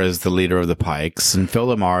Lamar is the leader of the Pikes, and Phil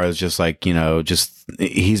Lamar is just like, you know,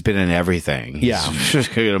 he's been in everything. Yeah. He's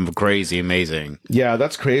just crazy, amazing. Yeah,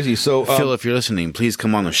 that's crazy. So, Phil, if you're listening, please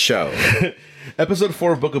come on the show. Episode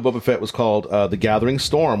 4 of Book of Boba Fett was called The Gathering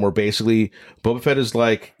Storm, where basically Boba Fett is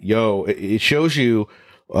like, yo, it shows you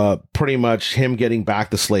pretty much him getting back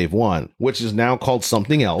to Slave One, which is now called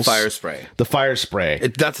something else. Fire spray. The Fire Spray.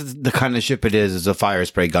 That's the kind of ship it is a fire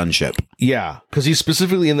spray gunship. Yeah, because he's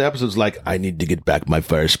specifically in the episodes like, I need to get back my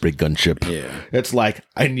Fire Spray gunship. Yeah. It's like,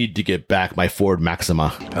 I need to get back my Ford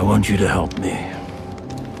Maxima. I want you to help me.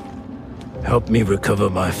 Help me recover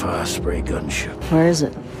my fire spray gunship. Where is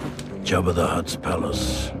it? Jabba the Hutt's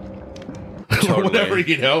palace. Or whatever,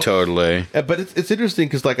 you know. Totally. But it's interesting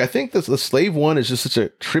because, like, I think the Slave One is just such a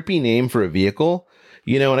trippy name for a vehicle,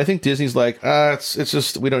 you know, and I think Disney's like, it's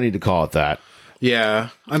just, we don't need to call it that. Yeah.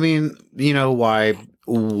 I mean, you know, why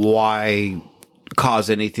cause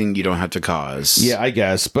anything you don't have to cause? Yeah, I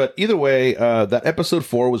guess. But either way, that episode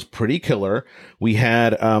 4 was pretty killer. We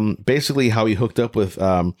had basically how he hooked up with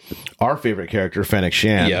our favorite character, Fennec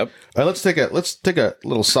Shand. Yep. Let's take a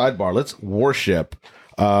little sidebar. Let's worship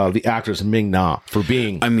the actress Ming Na for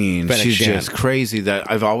being. I mean, Fennec she's Shand. just crazy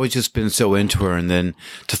that I've always just been so into her, and then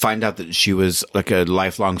to find out that she was like a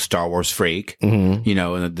lifelong Star Wars freak, you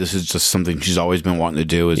know, and that this is just something she's always been wanting to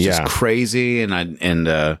do is just crazy.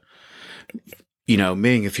 And you know,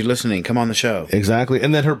 Ming, if you're listening, come on the show. Exactly.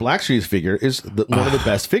 And then her Black Series figure is one of the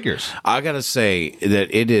best figures. I gotta say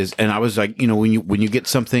that it is, and I was like, you know, when you get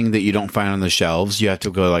something that you don't find on the shelves, you have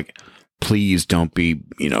to go like, please don't be,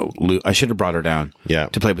 you know, I should have brought her down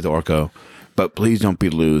to play with the Orko, but please don't be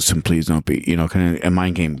loose and please don't be, you know, kind of, and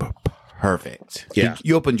mine came perfect. Yeah.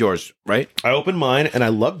 You opened yours, right? I opened mine and I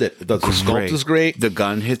loved it. The sculpt is great. The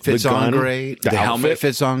gun fits on great. The helmet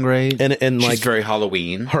fits on great. And she's like very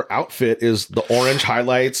Halloween. Her outfit is the orange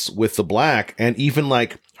highlights with the black, and even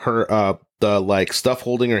like her the like stuff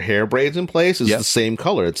holding her hair braids in place is the same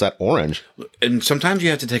color. It's that orange. And sometimes you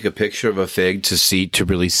have to take a picture of a fig to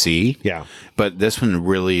really see. Yeah. But this one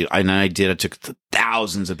really, I took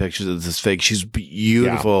thousands of pictures of this fig. She's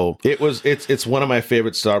beautiful. Yeah. It's one of my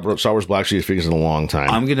favorite Star Wars Black Series figures in a long time.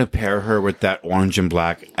 I'm going to pair her with that orange and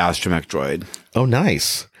black Astromech droid. Oh,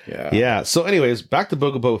 nice. Yeah. Yeah. So anyways, back to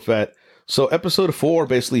Book of Boba Fett. So episode 4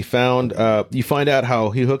 basically you find out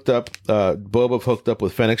how he hooked up, Boba hooked up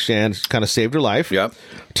with Fennec Shand, kind of saved her life. Yep.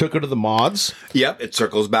 Took her to the mods. Yep. It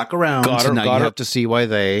circles back around. Got her, now you have to see why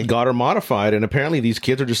they got her modified. And apparently these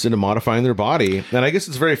kids are just into modifying their body. And I guess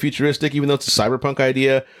it's very futuristic, even though it's a cyberpunk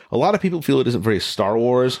idea. A lot of people feel it isn't very Star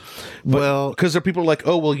Wars. Because there are people like,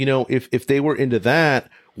 oh, well, you know, if they were into that,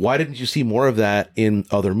 why didn't you see more of that in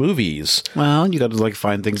other movies? Well, you got to like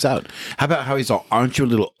find things out. How about how he's all, aren't you a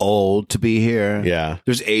little old to be here? Yeah.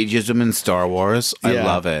 There's ageism in Star Wars. I Yeah.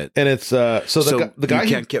 love it. And it's so the guy you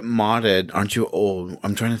who- can't get modded. Aren't you old?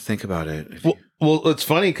 I'm trying to think about it. well, it's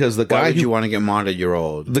funny because the Why guy would who you want to get modded? You're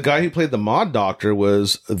old. the guy who played the Mod Doctor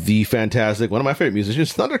was the fantastic one of my favorite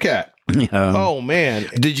musicians, Thundercat. Yeah. Oh man,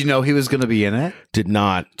 Did you know he was going to be in it? did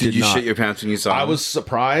not Did you not. shit your pants when you saw I him? was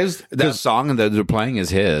surprised. That song that they're playing is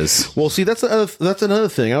his. Well, see, that's another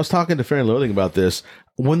thing. I was talking to Fair and Loathing about this.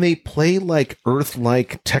 When they play like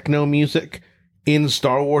Earth-like techno music in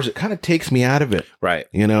Star Wars, it kind of takes me out of it. Right.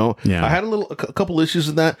 You know, Yeah. I had a couple issues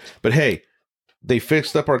with that, but hey, they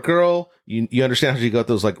fixed up our girl. You understand how she got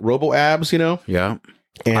those like robo abs, you know? Yeah.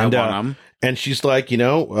 And I want 'em. and she's like,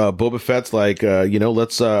 Boba Fett's like,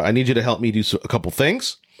 let's. I need you to help me do a couple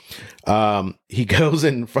things. He goes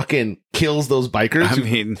and fucking kills those bikers. I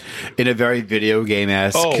mean, in a very video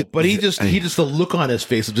game-esque. But he just the look on his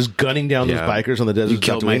face of just gunning down Yeah. those bikers on the desert. You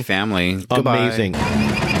killed my family. Goodbye. Amazing.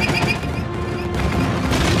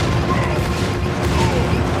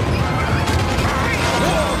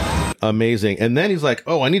 Amazing. And then he's like,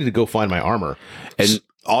 "Oh, I needed to go find my armor." And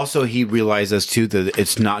also, he realizes too that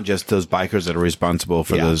it's not just those bikers that are responsible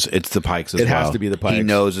for Yeah. those; it's the Pikes as It well. has to be the He Pikes.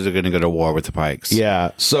 knows that they're going to go to war with the Pikes.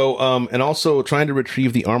 Yeah. So, and also trying to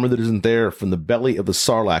retrieve the armor that isn't there from the belly of the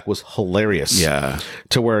Sarlacc was hilarious. Yeah.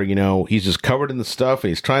 To where, he's just covered in the stuff and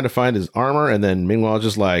he's trying to find his armor. And then meanwhile,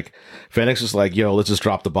 just like, Fennec's just like, let's just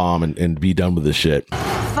drop the bomb and be done with this shit.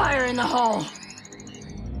 Fire in the hole!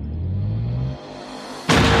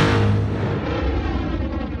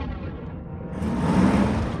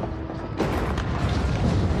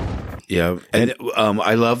 Yeah, and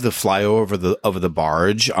I love the flyover over the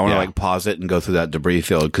barge. I want to Yeah. like pause it and go through that debris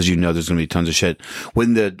field because there's going to be tons of shit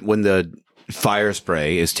when the fire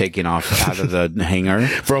spray is taken off out of the hangar.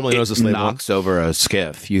 Formerly known as a slave one. knocks over a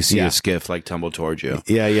skiff. You see Yeah. a skiff like tumble towards you.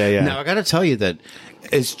 Yeah. Now I got to tell you that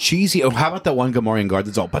it's cheesy. Oh, how about that one Gamorrean guard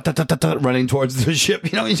that's all running towards the ship?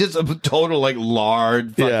 He's just a total like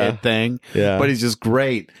lard fucking Yeah. thing. Yeah. but he's just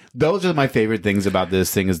great. Those are my favorite things about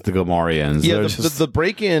this thing is the Gamorreans. Yeah, They're the just-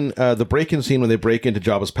 break-in scene when they break into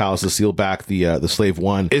Jabba's palace to seal back the slave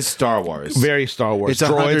one. is Star Wars. Very Star Wars. It's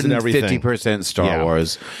droids and everything. 150% Star Yeah.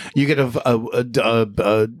 Wars. You get a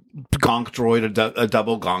gonk droid, a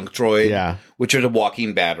double gonk droid, Yeah. which are the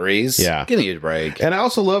walking batteries. Yeah. Give me a break. And I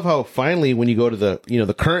also love how finally when you go to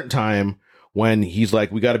the current time when he's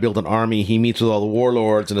like, we got to build an army, he meets with all the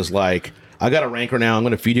warlords and is like, I got a rancor now. I'm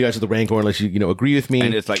going to feed you guys to the rancor unless you agree with me.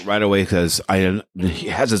 And it's like right away because he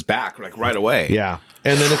has his back like right away. Yeah.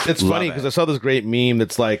 And then it's Love funny it. because I saw this great meme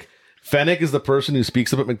that's like, Fennec is the person who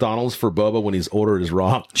speaks up at McDonald's for Boba when he's ordered his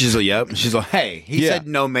raw. She's like, yep. She's like, hey, he Yeah. said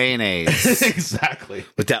no mayonnaise. Exactly.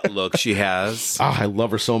 With that look she has. I love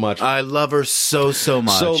her so much. I love her so much.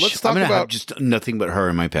 So let's talk I'm gonna have about- just nothing but her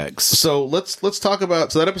in my picks. So let's talk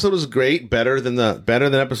about. So that episode was great, better than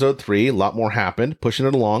episode 3. A lot more happened, pushing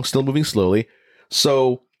it along, still moving slowly.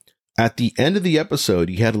 So at the end of the episode,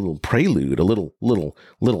 you had a little prelude, a little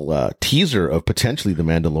teaser of potentially the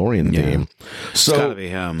Mandalorian Yeah. theme. So gotta be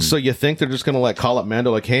him. So you think they're just gonna like call up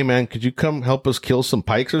Mando, like, hey man, could you come help us kill some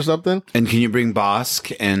pikes or something? And can you bring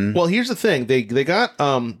Bosk and Well, here's the thing. They got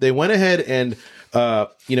they went ahead and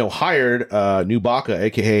hired Nubaka,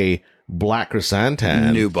 aka Black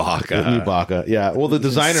Chrysanthemum. Nubaka. Yeah. Well, the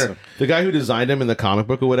designer, the guy who designed him in the comic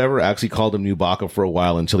book or whatever, actually called him Nubaka for a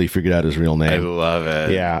while until he figured out his real I name. love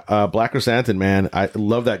it. Yeah. Black Chrysanthemum, man. I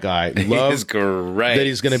love that guy. Love He's great. that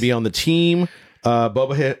he's going to be on the team.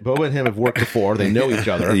 Boba and him have worked before. They know each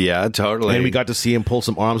other. Yeah, totally. And we got to see him pull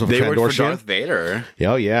some arms off They Trandor worked for ship. Darth Vader.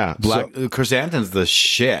 Oh, yeah. Black Chrysanthemum's the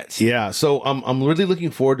shit. Yeah, so I'm really looking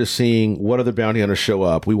forward to seeing what other bounty hunters show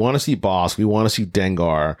up. We want to see Bosk. We want to see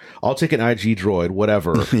Dengar. I'll take an IG droid,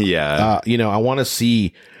 whatever. Yeah. I want to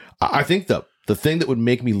see. I think the thing that would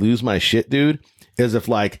make me lose my shit, dude, is if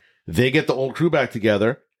like they get the old crew back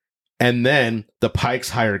together, and then the Pikes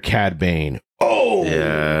hire Cad Bane. Oh,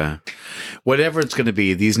 Yeah. Whatever it's going to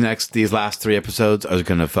be, these last 3 episodes are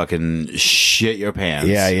going to fucking shit your pants.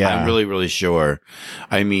 Yeah. I'm really, really sure.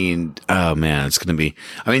 I mean, oh man, it's going to be,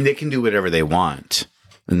 they can do whatever they want.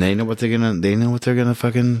 And they know what they're gonna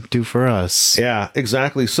fucking do for us. Yeah,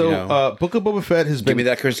 exactly. So, Book of Boba Fett has Give me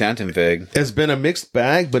been that chrysanthemum fig. has been a mixed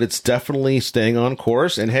bag, but it's definitely staying on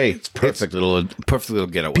course. And hey, Perfect little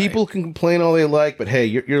getaway. people can complain all they like, but hey,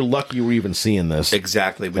 you're lucky you were even seeing this.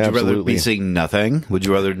 Exactly. Would you rather Absolutely. be seeing nothing? Would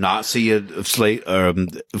you rather not see a slate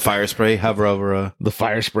fire spray hover over The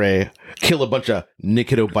fire spray, kill a bunch of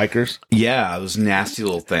Nikito bikers. those nasty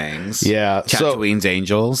little things. Yeah, so- Tatooine's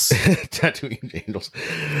angels. Tatooine angels.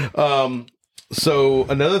 So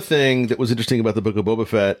another thing that was interesting about the Book of Boba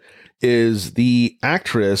Fett is the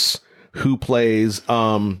actress who plays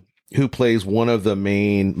one of the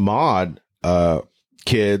main Mod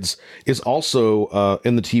kids is also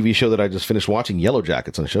in the TV show that I just finished watching, Yellow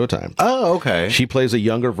Jackets on Showtime. Oh, okay. She plays a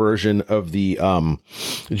younger version of the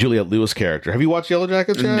Juliette Lewis character. Have you watched Yellow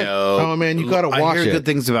Jackets yet? No. Oh man, you gotta watch I hear it. good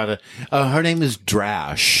things about it. Her name is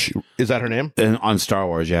Drash. Is that her name? And on Star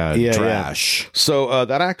Wars, yeah, Drash. So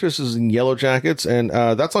that actress is in Yellow Jackets, and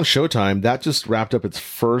that's on Showtime. That just wrapped up its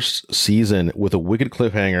first season with a wicked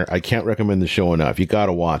cliffhanger. I can't recommend the show enough. You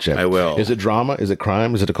gotta watch it. I will. Is it drama? Is it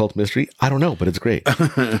crime? Is it occult mystery? I don't know, but it's great.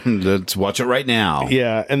 Let's watch it right now.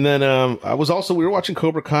 Yeah, and then we were watching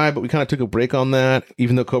Cobra Kai, but we kind of took a break on that,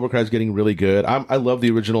 even though Cobra Kai is getting really good. I love the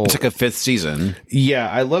original. It's like a 5th season. Yeah,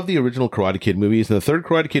 I love the original Karate Kid movies, and the third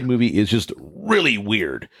Karate Kid movie is just really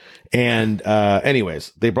weird. And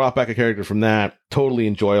anyways, they brought back a character from that, totally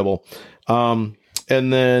enjoyable.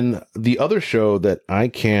 And then the other show that I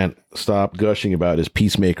can't stop gushing about is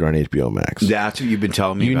Peacemaker on HBO Max. That's what you've been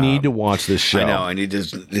telling me You about. need to watch this show. I know. I need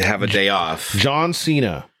to have a day off. John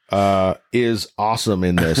Cena is awesome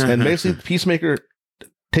in this, and basically Peacemaker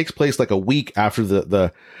takes place like a week after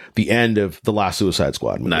the end of the last Suicide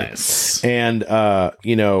Squad movie. Nice. And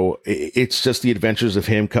it's just the adventures of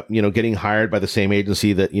him getting hired by the same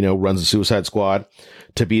agency that runs the Suicide Squad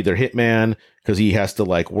to be their hitman, because he has to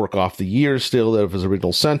like work off the years still of his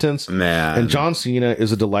original sentence. Man. And John Cena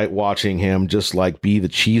is a delight watching him just like be the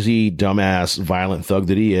cheesy, dumbass, violent thug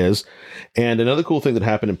that he is. And another cool thing that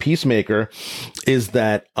happened in Peacemaker is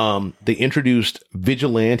that they introduced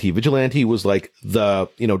Vigilante. Vigilante was like the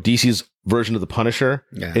DC's version of the Punisher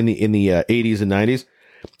in the 80s and 90s.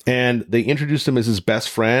 And they introduced him as his best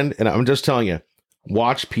friend. And I'm just telling you,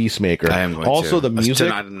 watch Peacemaker. I am going also, to. the music.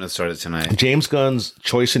 Tonight, I'm going to start it tonight. James Gunn's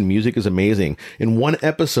choice in music is amazing. In one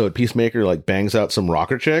episode, Peacemaker like bangs out some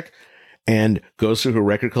rocker chick and goes through her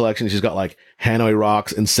record collection. She's got like Hanoi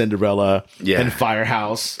Rocks and Cinderella and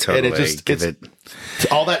Firehouse. Totally. And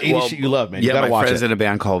it's all that 80s shit you love, man. You Yeah, gotta my watch friend's it. in a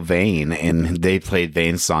band called Vane, and they played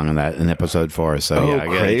Vane's song in episode 4. So Oh, yeah, I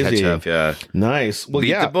gotta crazy. catch up. Yeah, Nice. Well,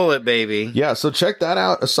 beat the bullet, baby. Yeah, so check that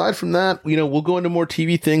out. Aside from that, we'll go into more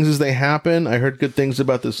TV things as they happen. I heard good things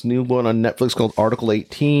about this new one on Netflix called Article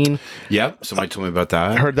 18. Yep. Somebody told me about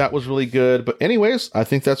that. I heard that was really good. But anyways, I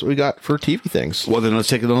think that's what we got for TV things. Well, then let's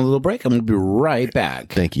take a little break. I'm going to be right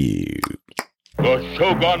back. Thank you. The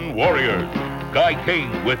Shogun Warriors. Guy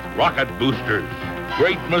King with rocket boosters.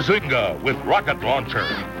 Great Mazinga with rocket launcher.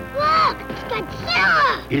 Look, it's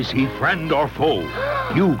Godzilla! Is he friend or foe?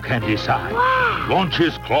 You can decide. Wow. Launch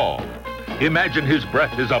his claw. Imagine his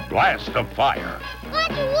breath is a blast of fire.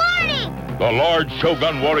 Good warning! The large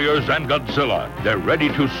Shogun Warriors and Godzilla. They're ready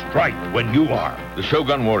to strike when you are. The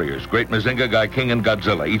Shogun Warriors, Great Mazinga, Guy King, and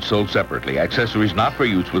Godzilla, each sold separately. Accessories not for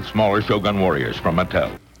use with smaller Shogun Warriors from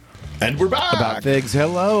Mattel. And we're back. About Figs,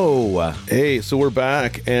 hello. Hey, so we're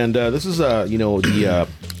back, and this is the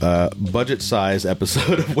budget size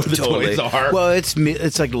episode of Where the Toys Are. Well,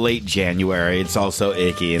 it's like late January. It's also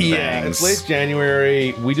icky and Yeah, things. it's late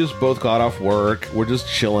January. We just both got off work. We're just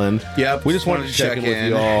chilling. Yep. We just wanted to check in with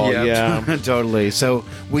y'all. Yep. Yeah. Totally. So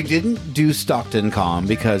we didn't do Stockton Con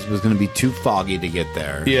because it was going to be too foggy to get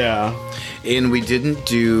there. Yeah. And we didn't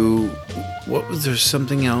do. What was there?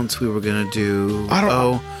 Something else we were going to do? I don't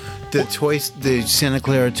know. The Santa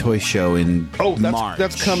Clara Toy Show in March.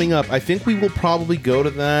 That's coming up. I think we will probably go to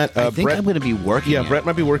that. I think Brett, I'm going to be working. Yeah, it. Brett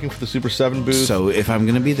might be working for the Super 7 booth. So if I'm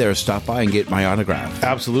going to be there, stop by and get my autograph.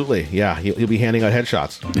 Absolutely. Yeah, he'll be handing out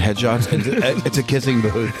headshots. Headshots. It's a kissing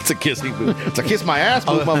booth. It's a kissing booth. It's a kiss my ass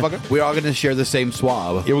booth, motherfucker. We're all going to share the same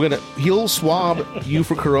swab. Yeah, he'll swab you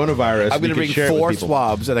for coronavirus. I'm going to bring 4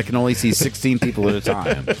 swabs, and I can only see 16 people at a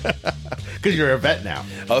time. Because you're a vet now.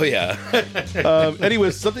 Oh yeah.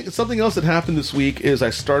 Anyways, something else that happened this week is I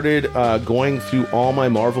started going through all my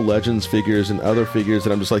Marvel Legends figures and other figures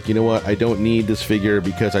that I'm just like, you know what? I don't need this figure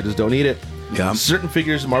because I just don't need it. Yeah. Certain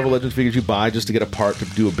figures, Marvel Legends figures, you buy just to get a part to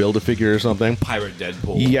do a Build-A-Figure or something. Pirate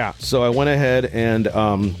Deadpool. Yeah. So I went ahead and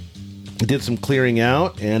did some clearing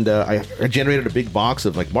out, and I generated a big box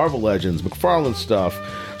of like Marvel Legends, McFarlane stuff,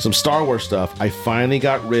 some Star Wars stuff. I finally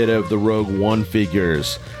got rid of the Rogue One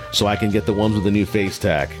figures, so I can get the ones with the new face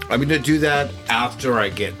tag. I'm going to do that after I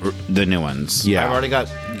get the new ones. Yeah. I've already got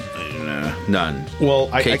none. Well,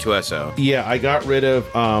 K2SO. Yeah, I got rid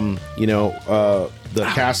of the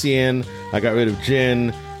Cassian. I got rid of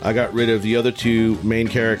Jin. I got rid of the other 2 main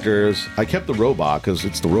characters. I kept the robot because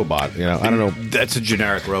it's the robot. I don't know. That's a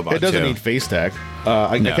generic robot. It doesn't too. need face tag.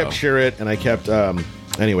 I kept Sherrit, and I kept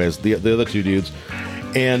anyways the other 2 dudes,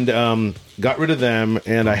 and got rid of them.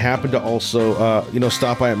 And I happened to also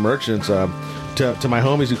stop by at Merchants. to my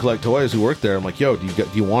homies who collect toys who work there. I'm like, yo, do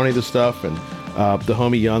you want any of this stuff? And the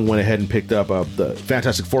homie Young went ahead and picked up the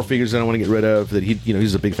Fantastic Four figures that I want to get rid of. That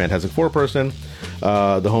he's a big Fantastic Four person.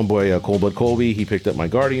 The homeboy Cold Blood Colby, he picked up my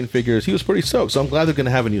Guardian figures. He was pretty stoked. So I'm glad they're going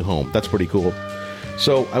to have a new home. That's pretty cool.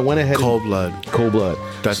 So I went ahead. Cold Blood.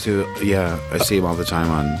 That's who. Yeah, I see him all the time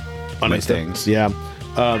on my things. Yeah,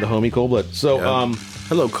 the homie Cold Blood. So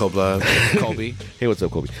hello, Cold Blood. Colby. Hey, what's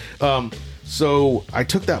up, Colby? So I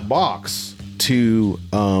took that box to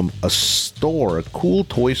a store, a cool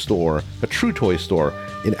toy store, a true toy store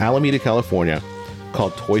in Alameda, California,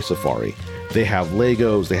 called Toy Safari. They have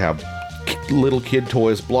Legos, they have little kid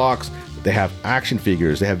toys, blocks, they have action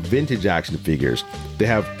figures, they have vintage action figures, they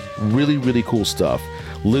have really, really cool stuff,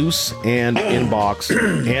 loose and in box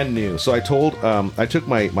and new. So I took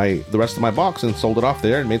the rest of my box and sold it off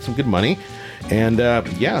there and made some good money. And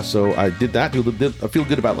so I did that. I feel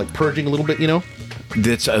good about like purging a little bit, you know.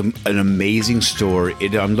 That's an amazing store.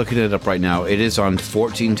 I'm looking it up right now. It is on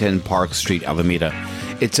 1410 Park Street, Alameda.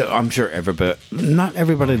 I'm sure not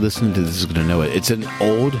everybody listening to this is going to know it. It's an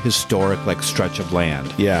old historic like stretch of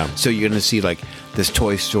land. Yeah. So you're going to see like this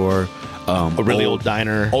toy store, a really old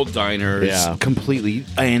diner, yeah, completely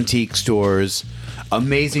antique stores.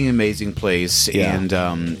 Amazing place. Yeah. And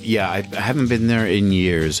I haven't been there in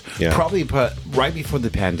years. Yeah. Probably right before the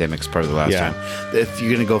pandemic's part of the last Yeah. time. If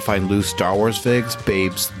you're gonna go find loose Star Wars figs,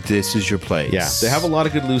 babes, this is your place. Yeah, they have a lot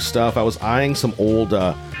of good loose stuff. I was eyeing some old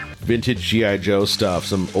vintage G.I. Joe stuff,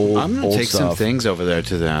 some old I'm gonna old take stuff. some things over there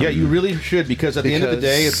to them. Yeah, you really should, because at the end of the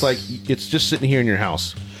day, it's like it's just sitting here in your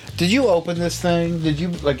house. Did you open this thing? Did you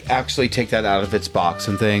like actually take that out of its box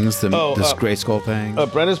and things? This Grayskull thing?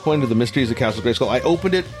 Brenna's pointing to the Mysteries of Castle Grayskull. I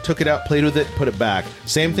opened it, took it out, played with it, put it back.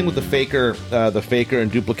 Same thing with the Faker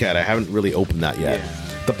and Duplicate. I haven't really opened that yet.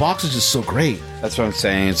 Yeah. The box is just so great. That's what I'm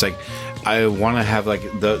saying. It's like I want to have like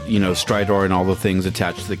the Stridor and all the things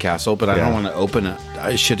attached to the castle, but I don't want to open it.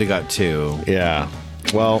 I should have got two. Yeah.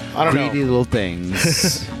 Well, I don't know. Greedy little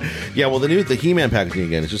things. Yeah, well, the He-Man packaging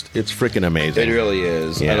again, it's freaking amazing. It really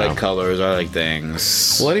is. Yeah. I like colors. I like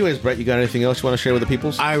things. Well, anyways, Brett, you got anything else you want to share with the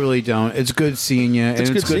peoples? I really don't. It's good seeing you. It's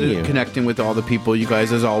good seeing you. Connecting with all the people. You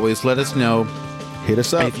guys, as always, let us know. Hit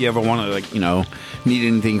us up if you ever want to, need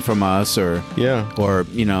anything from us, or want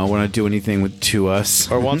to do anything to us,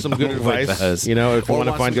 or want some good advice. If you want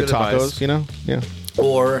to find good tacos,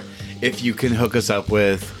 or if you can hook us up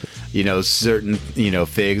with. Certain,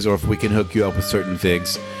 figs, or if we can hook you up with certain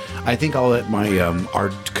figs. I think I'll let my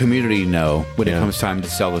our community know when it comes time to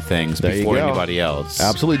sell the things before anybody else.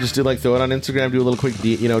 Absolutely, just throw it on Instagram, do a little quick,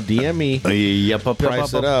 DM me,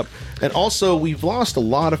 price it up. And also, we've lost a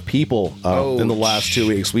lot of people in the last 2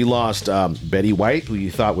 weeks. We lost Betty White, who you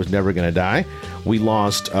thought was never going to die. We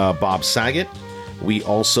lost Bob Saget. We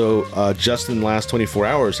also just in the last 24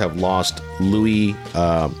 hours have lost Louis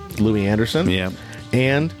Anderson. Yeah.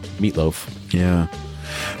 And Meatloaf. Yeah.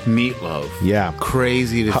 Meatloaf. Yeah.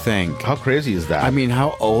 Crazy to think. How crazy is that? I mean,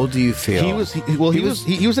 how old do you feel? He was in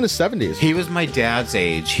his 70s. He was my dad's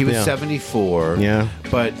age. He was 74. Yeah.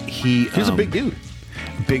 But he was a big dude.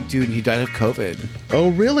 Big dude, and he died of COVID.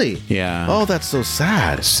 Oh, really? Yeah. Oh, that's so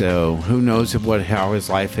sad. So, who knows how his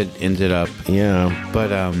life had ended up. Yeah.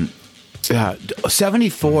 But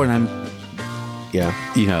 74, and I'm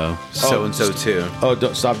so-and-so too. Oh,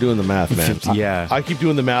 don't stop doing the math, man. Yeah. I keep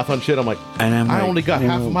doing the math on shit. I'm like, I only got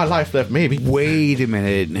half of my life left, maybe. Wait a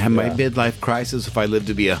minute. Have my midlife crisis if I live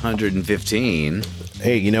to be 115.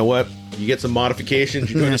 Hey, you know what? You get some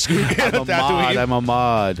modifications. You're doing a scooter. I'm a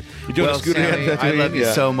mod. You're doing a scooter. Sammy, I love you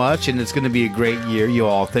so much, and it's going to be a great year, you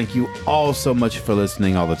all. Thank you all so much for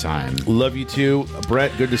listening all the time. Love you too.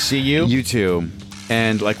 Brett, good to see you. You too.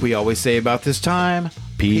 And like we always say about this time,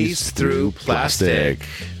 peace through plastic.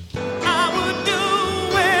 I would do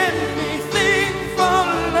anything for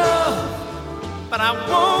love, but I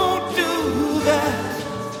won't do that.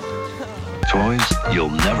 Toys you'll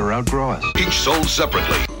never outgrow us. Each sold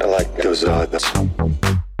separately. I like those odds.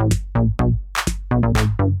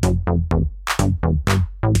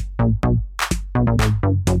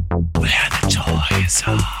 Where the toys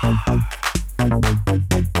are.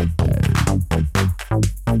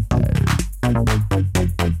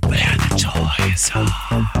 Where the toys are.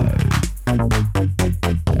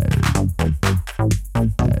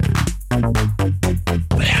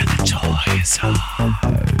 Where the toys are.